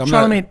yourself. Like, I'm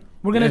Charlamagne, not.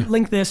 we're going to Yeah.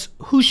 link this.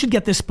 Who should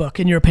get this book,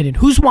 in your opinion?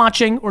 Who's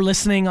watching or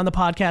listening on the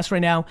podcast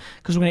right now?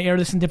 Because we're going to air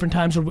this in different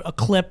times, or a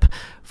clip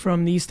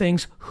from these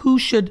things. Who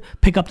should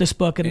pick up this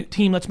book? And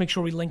team, let's make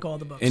sure we link all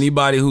the books.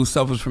 Anybody who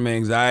suffers from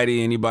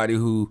anxiety, anybody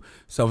who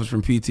suffers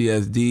from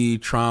PTSD,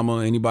 trauma,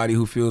 anybody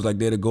who feels like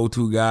they're the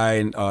go-to guy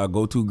and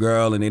go-to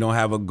girl, and they don't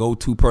have a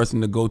go-to person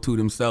to go to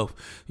themselves,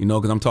 you know,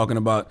 because I'm talking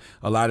about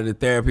a lot of the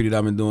therapy that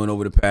I've been doing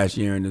over the past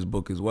year in this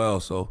book as well.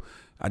 So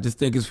I just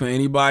think it's for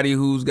anybody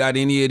who's got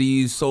any of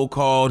these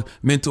so-called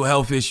mental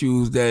health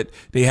issues that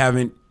they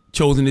haven't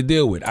chosen to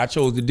deal with. I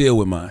chose to deal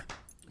with mine.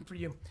 For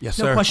you. Yes,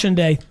 No sir. question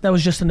today. That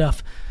was just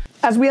enough.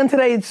 As we end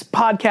today's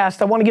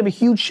podcast, I want to give a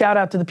huge shout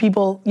out to the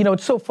people. You know,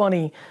 it's so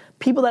funny.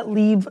 People that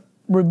leave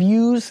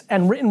reviews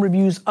and written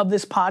reviews of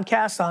this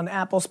podcast on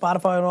Apple,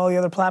 Spotify, and all the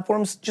other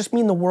platforms just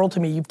mean the world to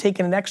me. You've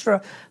taken an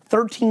extra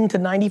 13 to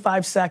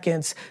 95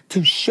 seconds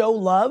to show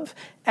love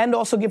and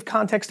also give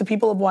context to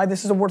people of why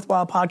this is a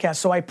worthwhile podcast.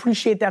 So I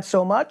appreciate that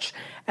so much.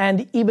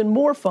 And even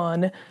more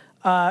fun,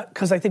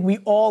 because I think we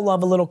all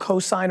love a little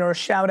cosign or a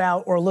shout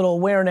out or a little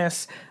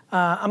awareness.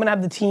 I'm gonna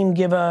have the team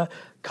give a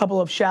couple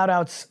of shout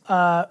outs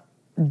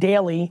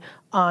daily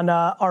on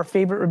our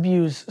favorite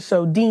reviews.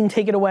 So Dean,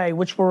 take it away.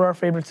 Which were our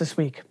favorites this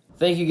week?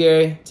 Thank you,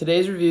 Gary.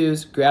 Today's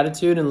reviews,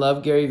 Gratitude and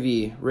Love Gary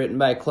V, written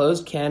by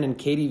Closed Ken and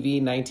KDV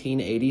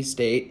 1980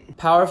 state.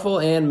 Powerful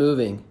and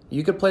moving.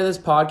 You could play this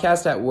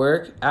podcast at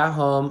work, at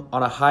home,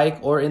 on a hike,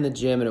 or in the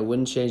gym, and it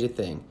wouldn't change a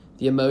thing.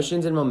 The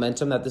emotions and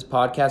momentum that this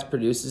podcast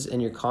produces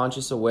in your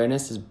conscious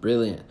awareness is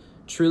brilliant.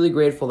 Truly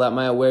grateful that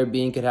my aware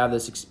being could have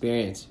this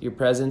experience, your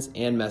presence,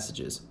 and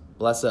messages.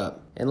 Bless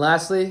up. And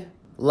lastly,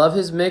 love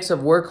his mix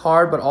of work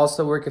hard but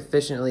also work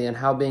efficiently and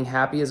how being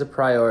happy is a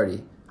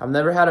priority. I've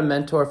never had a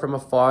mentor from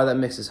afar that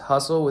mixes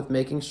hustle with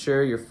making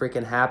sure you're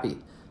freaking happy.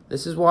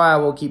 This is why I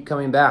will keep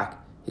coming back.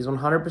 He's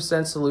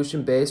 100%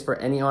 solution-based for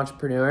any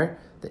entrepreneur.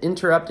 The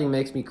interrupting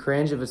makes me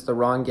cringe if it's the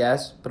wrong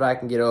guess, but I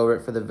can get over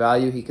it for the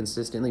value he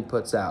consistently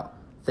puts out.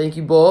 Thank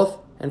you both,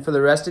 and for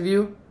the rest of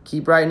you,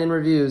 keep writing in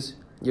reviews.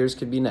 Yours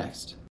could be next.